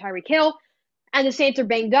receivers in Tyreek Hill. And the Saints are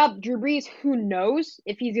banged up. Drew Brees, who knows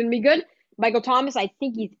if he's going to be good. Michael Thomas, I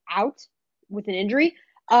think he's out with an injury.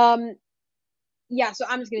 Yeah, so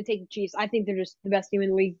I'm just going to take the Chiefs. I think they're just the best team in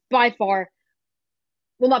the league by far.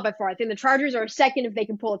 Well, not by far. I think the Chargers are second if they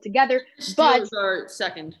can pull it together. Steelers are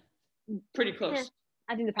second. Pretty close.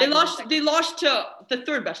 I think the Packers they lost to the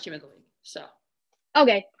third best team in the league. So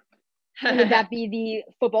okay. Would that be the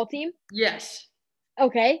football team? Yes.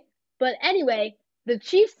 Okay. But anyway, the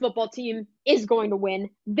Chiefs football team is going to win.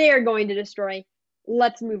 They're going to destroy.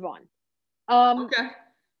 Let's move on. Okay.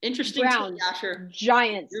 Interesting. Browns, Asher.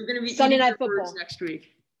 Giants. You're going to be Sunday eating Night Football next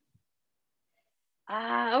week.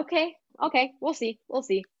 Okay. We'll see.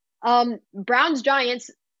 Browns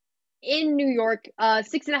Giants in New York.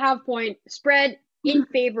 6.5 point spread in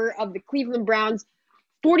favor of the Cleveland Browns.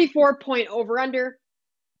 44-point over under.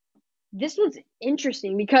 This one's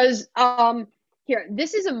interesting because here,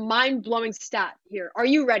 this is a mind-blowing stat here. Are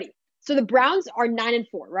you ready? So the Browns are 9-4,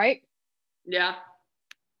 right? Yeah.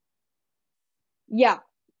 Yeah.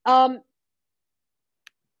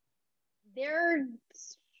 They're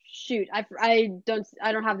I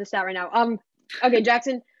don't have the stat right now. Okay,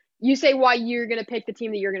 Jackson, you say why you're gonna pick the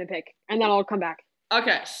team that you're gonna pick, and then I'll come back.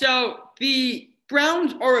 Okay, so the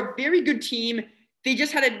Browns are a very good team. They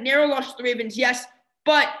just had a narrow loss to the Ravens, yes,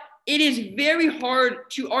 but it is very hard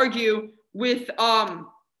to argue with a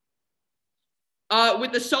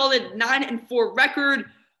solid 9-4 record.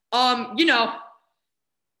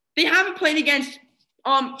 They haven't played against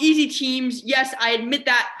easy teams. Yes, I admit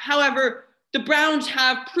that. However, the Browns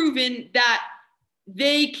have proven that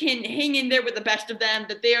they can hang in there with the best of them,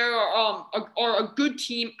 that they are a good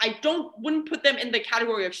team. I wouldn't put them in the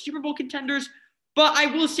category of Super Bowl contenders, but I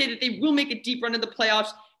will say that they will make a deep run in the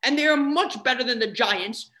playoffs, and they are much better than the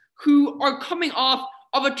Giants, who are coming off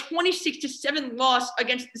of a 26-7 loss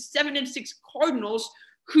against the 7-6 Cardinals,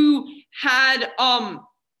 who had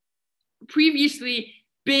previously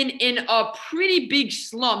been in a pretty big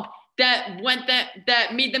slump that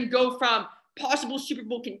made them go from possible Super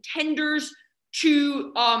Bowl contenders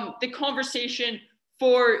to the conversation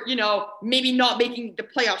for, maybe not making the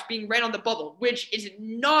playoffs, being right on the bubble, which is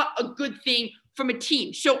not a good thing from a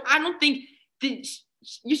team. So I don't think the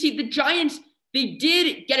Giants, they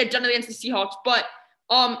did get it done against the Seahawks, but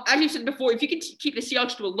as you said before, if you can keep the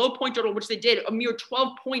Seahawks to a low point total, which they did, a mere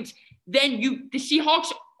 12 points, then the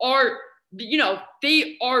Seahawks are,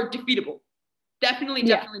 they are defeatable. Definitely.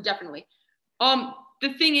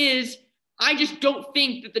 The thing is, I just don't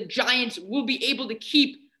think that the Giants will be able to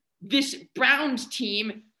keep this Browns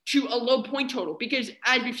team to a low point total, because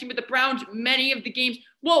as we've seen with the Browns, many of the games,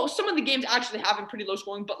 some of the games actually have been pretty low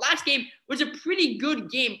scoring, but last game was a pretty good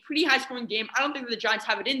game, pretty high scoring game. I don't think that the Giants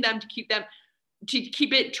have it in them to keep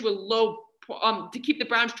it to a low, to keep the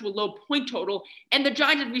Browns to a low point total. And the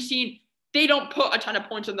Giants, as we've seen, they don't put a ton of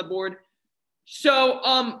points on the board. So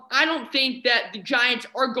I don't think that the Giants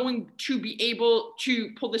are going to be able to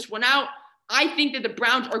pull this one out. I think that the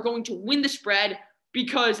Browns are going to win the spread,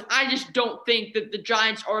 because I just don't think that the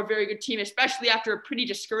Giants are a very good team, especially after a pretty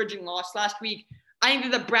discouraging loss last week. I think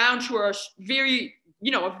that the Browns, who are a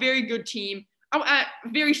very good team, a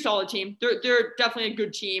very solid team, they're definitely a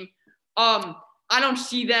good team. I don't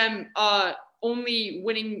see them only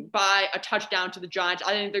winning by a touchdown to the Giants.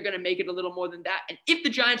 I think they're going to make it a little more than that. And if the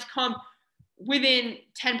Giants come within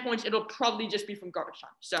 10 points, it'll probably just be from garbage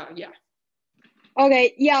time. So, yeah.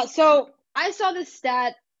 Okay, yeah, so I saw this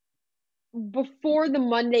stat before the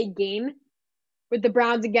Monday game with the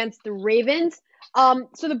Browns against the Ravens.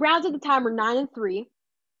 So the Browns at the time were 9-3,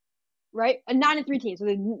 right? A 9-3 team. So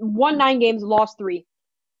they won 9 games, lost 3.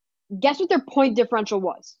 Guess what their point differential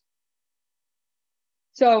was?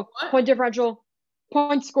 So what? Point differential,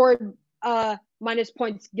 points scored minus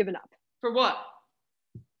points given up. For what?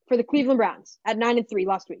 For the Cleveland Browns at 9-3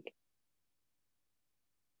 last week.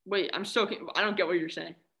 Wait, I don't get what you're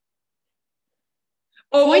saying.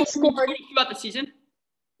 Points scored throughout the season.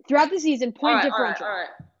 Point differential. All right.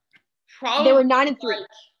 Probably they were 9-3.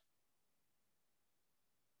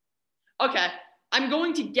 Okay, I'm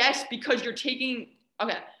going to guess because you're taking.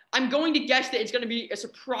 Okay, I'm going to guess that it's going to be a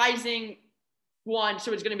surprising one,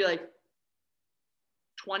 so it's going to be like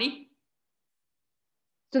 20.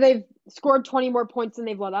 So they've scored 20 more points than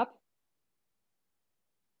they've let up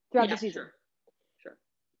throughout the season. Sure.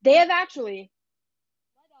 They have actually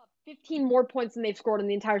let up 15 more points than they've scored in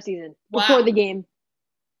the entire season before the game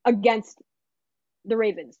against The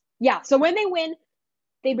Ravens. Yeah. So when they win,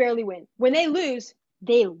 they barely win. When they lose,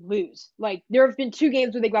 they lose. Like there have been 2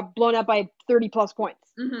 games where they got blown up by 30 plus points,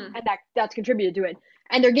 Mm-hmm. and that's contributed to it.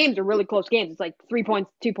 And their games are really close games. It's like 3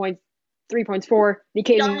 points, 2 points, 3 points, four, the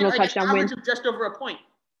Yeah, I mean, occasional like an touchdown win. average of just over a point.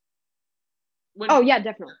 When Oh yeah,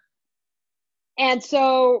 definitely. And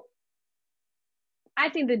so I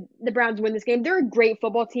think the Browns win this game. They're a great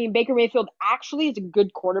football team. Baker Mayfield actually is a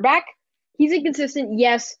good quarterback. He's inconsistent,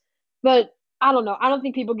 yes, but I don't know. I don't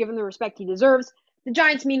think people give him the respect he deserves. The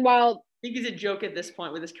Giants, meanwhile, I think he's a joke at this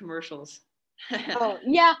point with his commercials. oh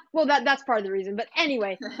yeah, well that's part of the reason. But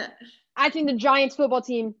anyway, I think the Giants football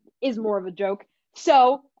team is more of a joke.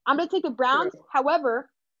 So I'm gonna take the Browns. However,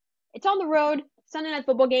 it's on the road, Sunday night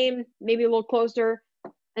football game, maybe a little closer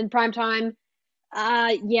in prime time.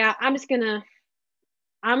 Yeah, I'm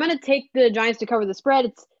gonna take the Giants to cover the spread.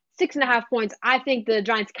 It's 6.5 points. I think the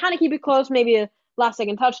Giants kind of keep it close, maybe a last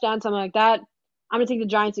second touchdown, something like that. I'm gonna take the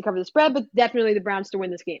Giants to cover the spread, but definitely the Browns to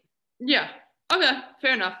win this game. Yeah. Okay.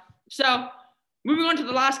 Fair enough. So, moving on to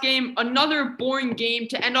the last game, another boring game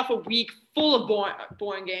to end off a week full of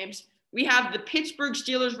boring games. We have the Pittsburgh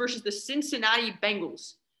Steelers versus the Cincinnati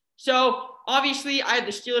Bengals. So, obviously, I have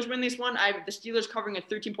the Steelers win this one. I have the Steelers covering a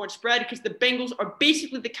 13-point spread because the Bengals are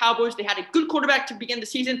basically the Cowboys. They had a good quarterback to begin the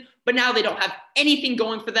season, but now they don't have anything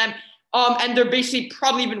going for them. And they're basically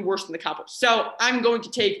probably even worse than the Cowboys. So, I'm going to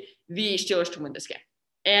take the Steelers to win this game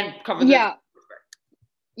and cover the Yeah,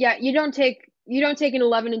 yeah. You don't take an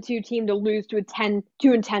 11-2 team to lose to a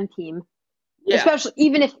 2-10 team, Yeah. especially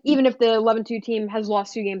even if the 11-2 team has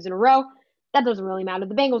lost 2 games in a row. That doesn't really matter.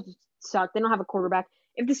 The Bengals suck. They don't have a quarterback.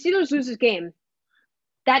 If the Steelers lose this game,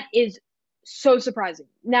 that is so surprising.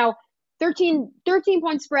 Now,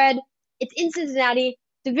 13-point spread. It's in Cincinnati.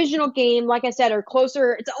 Divisional game, like I said, or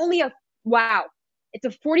closer. It's only It's a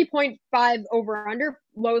 40.5 over under,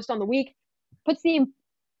 lowest on the week. So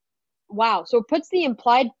it puts the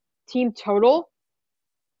implied team total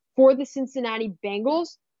for the Cincinnati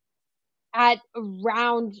Bengals at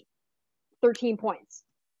around 13 points.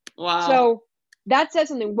 Wow. So that says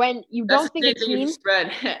something. When you don't think a team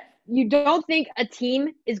spread. you don't think a team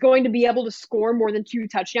is going to be able to score more than 2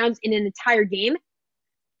 touchdowns in an entire game,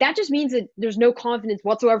 that just means that there's no confidence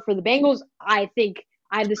whatsoever for the Bengals. I think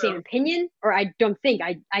I have the same opinion, or I don't think,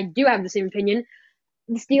 I do have the same opinion.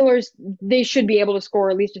 The Steelers, they should be able to score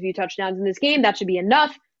at least a few touchdowns in this game. That should be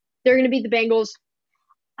enough. They're going to beat the Bengals.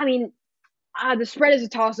 I mean, the spread is a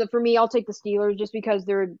toss-up for me. I'll take the Steelers just because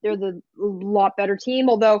they're the lot better team,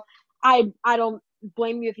 although I don't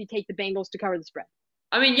blame you if you take the Bengals to cover the spread.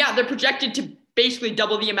 I mean, yeah, they're projected to basically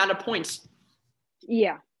double the amount of points.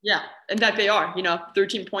 Yeah. Yeah, in fact, they are,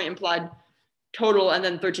 13-point implied total and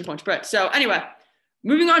then 13-point spread. So anyway,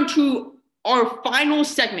 moving on to our final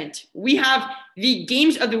segment, we have the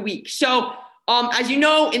games of the week. So as you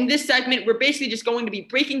know, in this segment, we're basically just going to be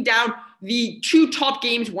breaking down the 2 top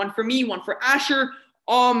games, one for me, one for Asher,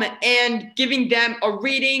 and giving them a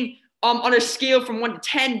rating on a scale from 1 to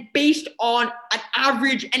 10 based on an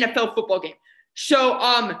average NFL football game. So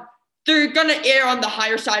they're going to err on the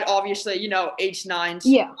higher side, obviously, 8s, 9s.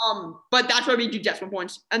 Yeah. But that's why we do decimal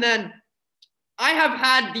points. And then I have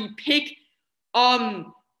had the pick of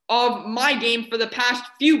my game for the past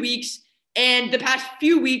few weeks, and the past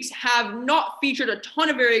few weeks have not featured a ton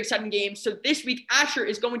of very exciting games. So this week, Asher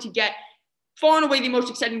is going to get far and away the most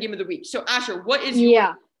exciting game of the week. So Asher, what is your...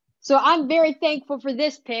 Yeah. So I'm very thankful for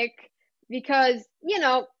this pick because,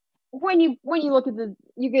 when you look at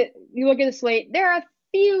the slate, there are a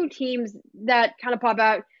few teams that kind of pop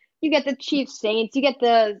out. You get the Chiefs Saints, you get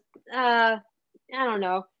the I don't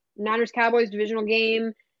know, Niners Cowboys divisional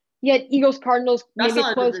game. You get Eagles Cardinals, maybe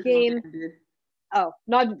a close game. Oh,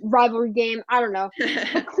 not rivalry game. I don't know.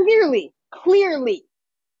 But clearly,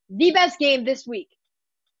 the best game this week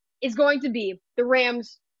is going to be the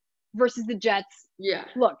Rams versus the Jets. Yeah.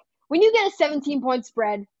 Look, when you get a 17-point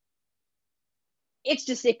spread, it's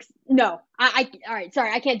just no. All right,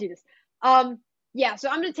 sorry, I can't do this. Yeah, so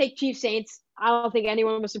I'm gonna take Chiefs Saints. I don't think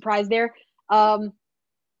anyone was surprised there. I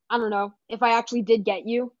don't know if I actually did get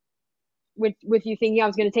you with you thinking I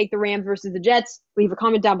was gonna take the Rams versus the Jets. Leave a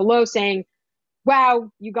comment down below saying,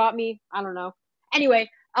 "Wow, you got me." I don't know. Anyway,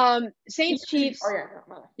 Saints Chiefs.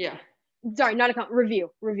 Oh yeah. Sorry, not a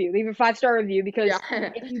review. Leave a 5-star review because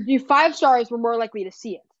Yeah. if you do 5 stars, we're more likely to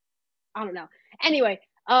see it. I don't know. Anyway,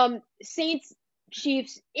 Saints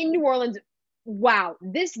Chiefs in New Orleans. Wow,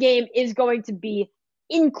 this game is going to be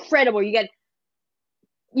incredible. You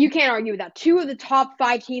can't argue with that. 2 of the top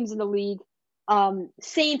 5 teams in the league.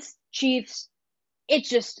 Saints, Chiefs. It's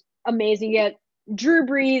just amazing. You get Drew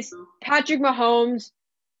Brees, Patrick Mahomes.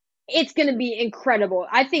 It's going to be incredible.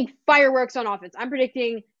 I think fireworks on offense. I'm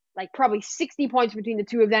predicting like probably 60 points between the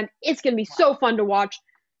two of them. It's going to be so fun to watch.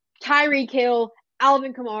 Tyreek Hill,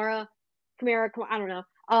 Alvin Kamara, I don't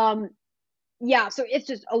know. Yeah, so it's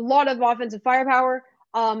just a lot of offensive firepower.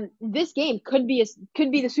 This game could be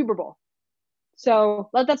the Super Bowl. So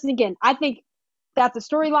let that sink in. I think that's a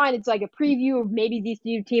storyline. It's like a preview of maybe these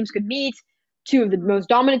two teams could meet, two of the most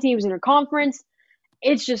dominant teams in their conference.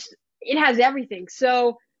 It's just it has everything.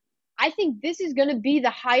 So I think this is going to be the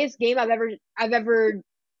highest game I've ever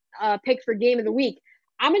picked for game of the week.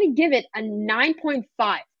 I'm going to give it a 9.5.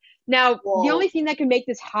 Now, Whoa. the only thing that can make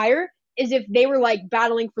this higher is if they were like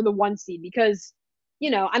battling for the 1 seed because,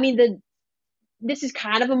 I mean, this is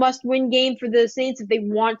kind of a must-win game for the Saints if they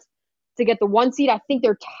want to get the 1 seed. I think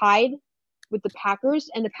they're tied with the Packers,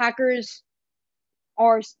 and the Packers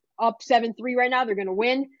are up 7-3 right now. They're going to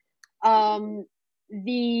win.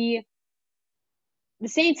 The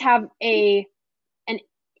Saints have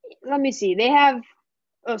let me see. They have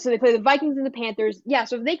so they play the Vikings and the Panthers. Yeah,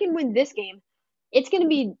 so if they can win this game, it's going to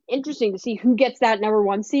be interesting to see who gets that number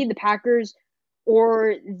 1 seed, the Packers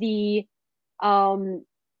or the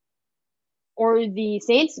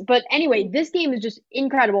Saints. But anyway, this game is just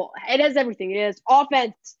incredible. It has everything. It has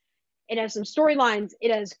offense. It has some storylines.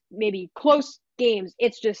 It has maybe close games.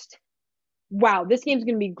 It's just, wow, this game's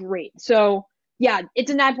going to be great. So, yeah,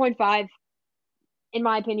 it's a 9.5, in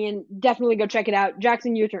my opinion. Definitely go check it out.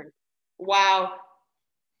 Jackson, your turn. Wow.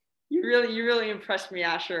 You really impressed me,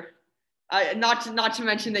 Asher. Not to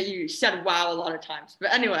mention that you said wow a lot of times.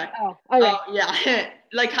 But anyway. Oh, okay. Yeah,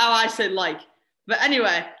 like how I said like. But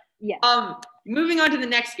anyway. Yeah. Moving on to the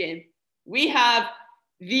next game, we have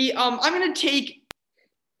the I'm going to take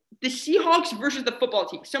the Seahawks versus the football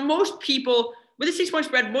team. So most people, with a 6-point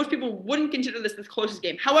spread, most people wouldn't consider this the closest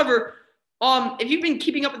game. However, if you've been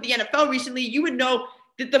keeping up with the NFL recently, you would know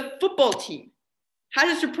that the football team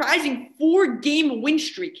has a surprising 4-game win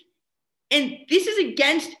streak. And this is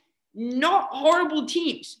against not horrible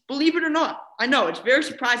teams, believe it or not. I know, it's very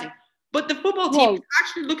surprising. But the football team is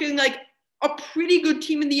actually looking like a pretty good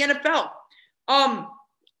team in the NFL.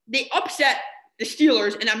 They upset the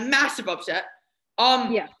Steelers in a massive upset.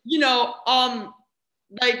 Yeah.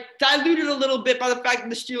 Like diluted a little bit by the fact that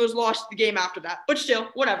the Steelers lost the game after that, but still,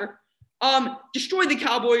 whatever. Destroyed the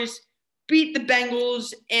Cowboys, beat the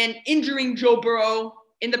Bengals, and injuring Joe Burrow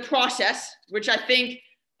in the process, which I think,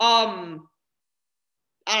 I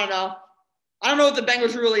don't know. I don't know if the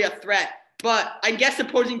Bengals are really a threat, but I guess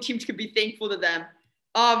opposing teams could be thankful to them.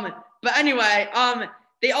 But anyway,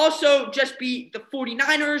 they also just beat the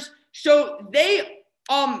 49ers. So they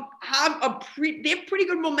have pretty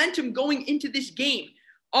good momentum going into this game.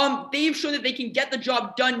 They've shown that they can get the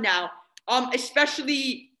job done now.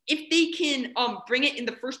 Especially if they can bring it in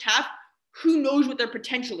the first half, who knows what their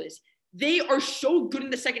potential is. They are so good in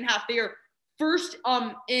the second half. They are first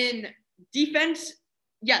in defense.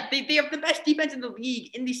 Yeah, they have the best defense in the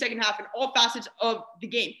league in the second half in all facets of the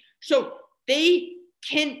game. So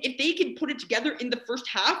if they can put it together in the first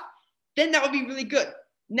half, then that would be really good.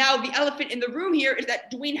 Now, the elephant in the room here is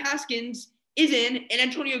that Dwayne Haskins is in and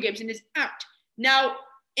Antonio Gibson is out. Now,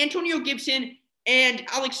 Antonio Gibson and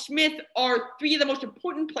Alex Smith are two of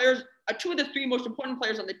the three most important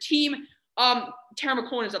players on the team. Terry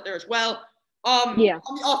McLaurin is up there as well. On the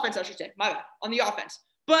offense, I should say. My bad. On the offense.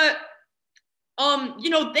 But,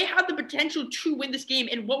 they have the potential to win this game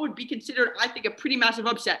in what would be considered, I think, a pretty massive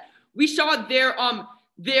upset. We saw their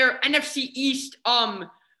NFC East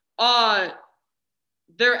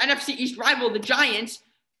rival, the Giants,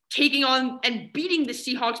 taking on and beating the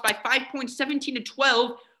Seahawks by 5 points,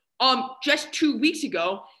 17-12, just 2 weeks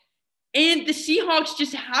ago. And the Seahawks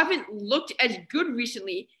just haven't looked as good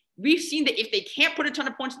recently. We've seen that if they can't put a ton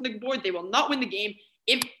of points on the board, they will not win the game.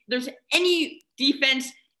 If there's any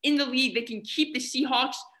defense in the league that can keep the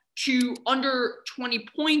Seahawks to under 20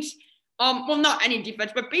 points, well, not any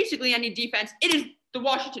defense, but basically any defense, it is the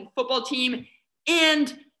Washington football team.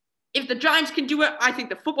 And if the Giants can do it, I think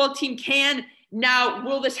the football team can. Now,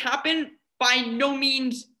 will this happen? By no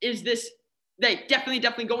means is this definitely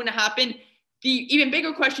going to happen. The even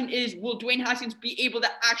bigger question is, will Dwayne Haskins be able to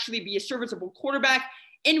actually be a serviceable quarterback?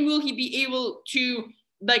 And will he be able to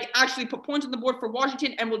actually put points on the board for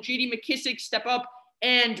Washington? And will J.D. McKissic step up?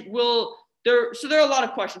 And there are a lot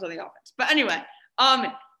of questions on the offense. But anyway,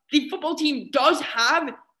 the football team does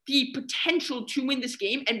have the potential to win this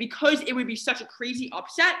game. And because it would be such a crazy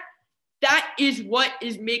upset, that is what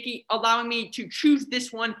is allowing me to choose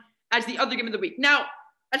this one as the other game of the week. Now,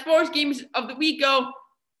 as far as games of the week go,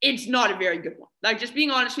 it's not a very good one. Just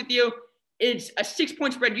being honest with you, it's a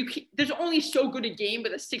 6-point spread. There's only so good a game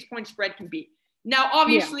that a 6-point spread can be. Now,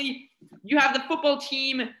 obviously, you have the football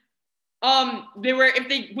team. If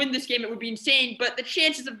they win this game, it would be insane. But the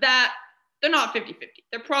chances of that, they're not 50-50.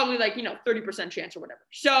 They're probably 30% chance or whatever.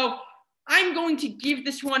 So I'm going to give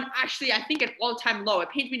this one, actually, I think an all-time low. It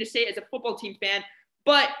pains me to say it as a football team fan.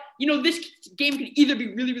 But, this game could either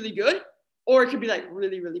be really, really good or it could be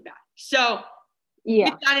really, really bad. So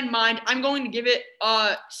with that in mind, I'm going to give it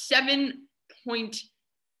a 7.8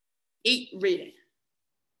 rating.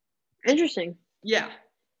 Interesting. Yeah.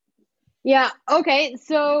 Yeah. Okay.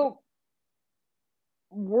 So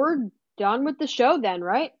we're done with the show then,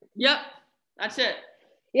 right? Yep. That's it.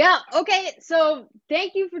 Yeah. Okay. So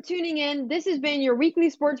thank you for tuning in. This has been your weekly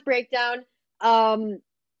sports breakdown,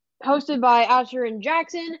 hosted by Asher and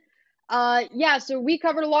Jackson. So we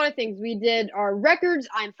covered a lot of things. We did our records.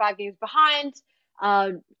 I'm 5 games behind.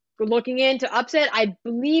 We're looking into upset. I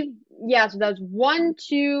believe, so that was 1,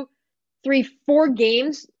 2, 3, 4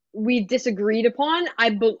 games we disagreed upon.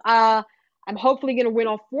 I'm hopefully going to win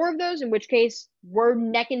all 4 of those, in which case we're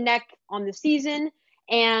neck and neck on the season,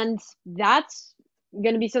 and that's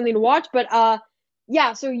going to be something to watch. But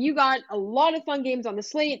so you got a lot of fun games on the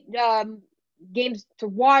slate, games to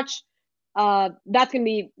watch. That's going to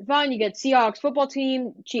be fun. You get Seahawks football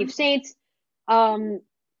team, Chiefs Saints.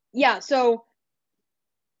 So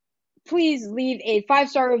please leave a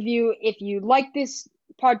 5-star review if you like this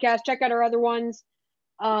podcast. Check out our other ones.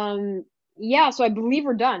 So I believe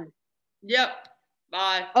we're done. Yep.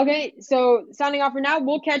 Bye. Okay, so signing off for now.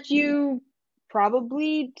 We'll catch you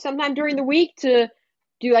probably sometime during the week to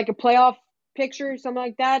do a playoff picture, something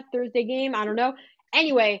like that, Thursday game. I don't know.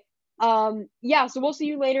 Anyway, so we'll see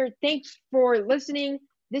you later. Thanks for listening.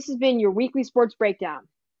 This has been your weekly sports breakdown.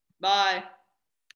 Bye.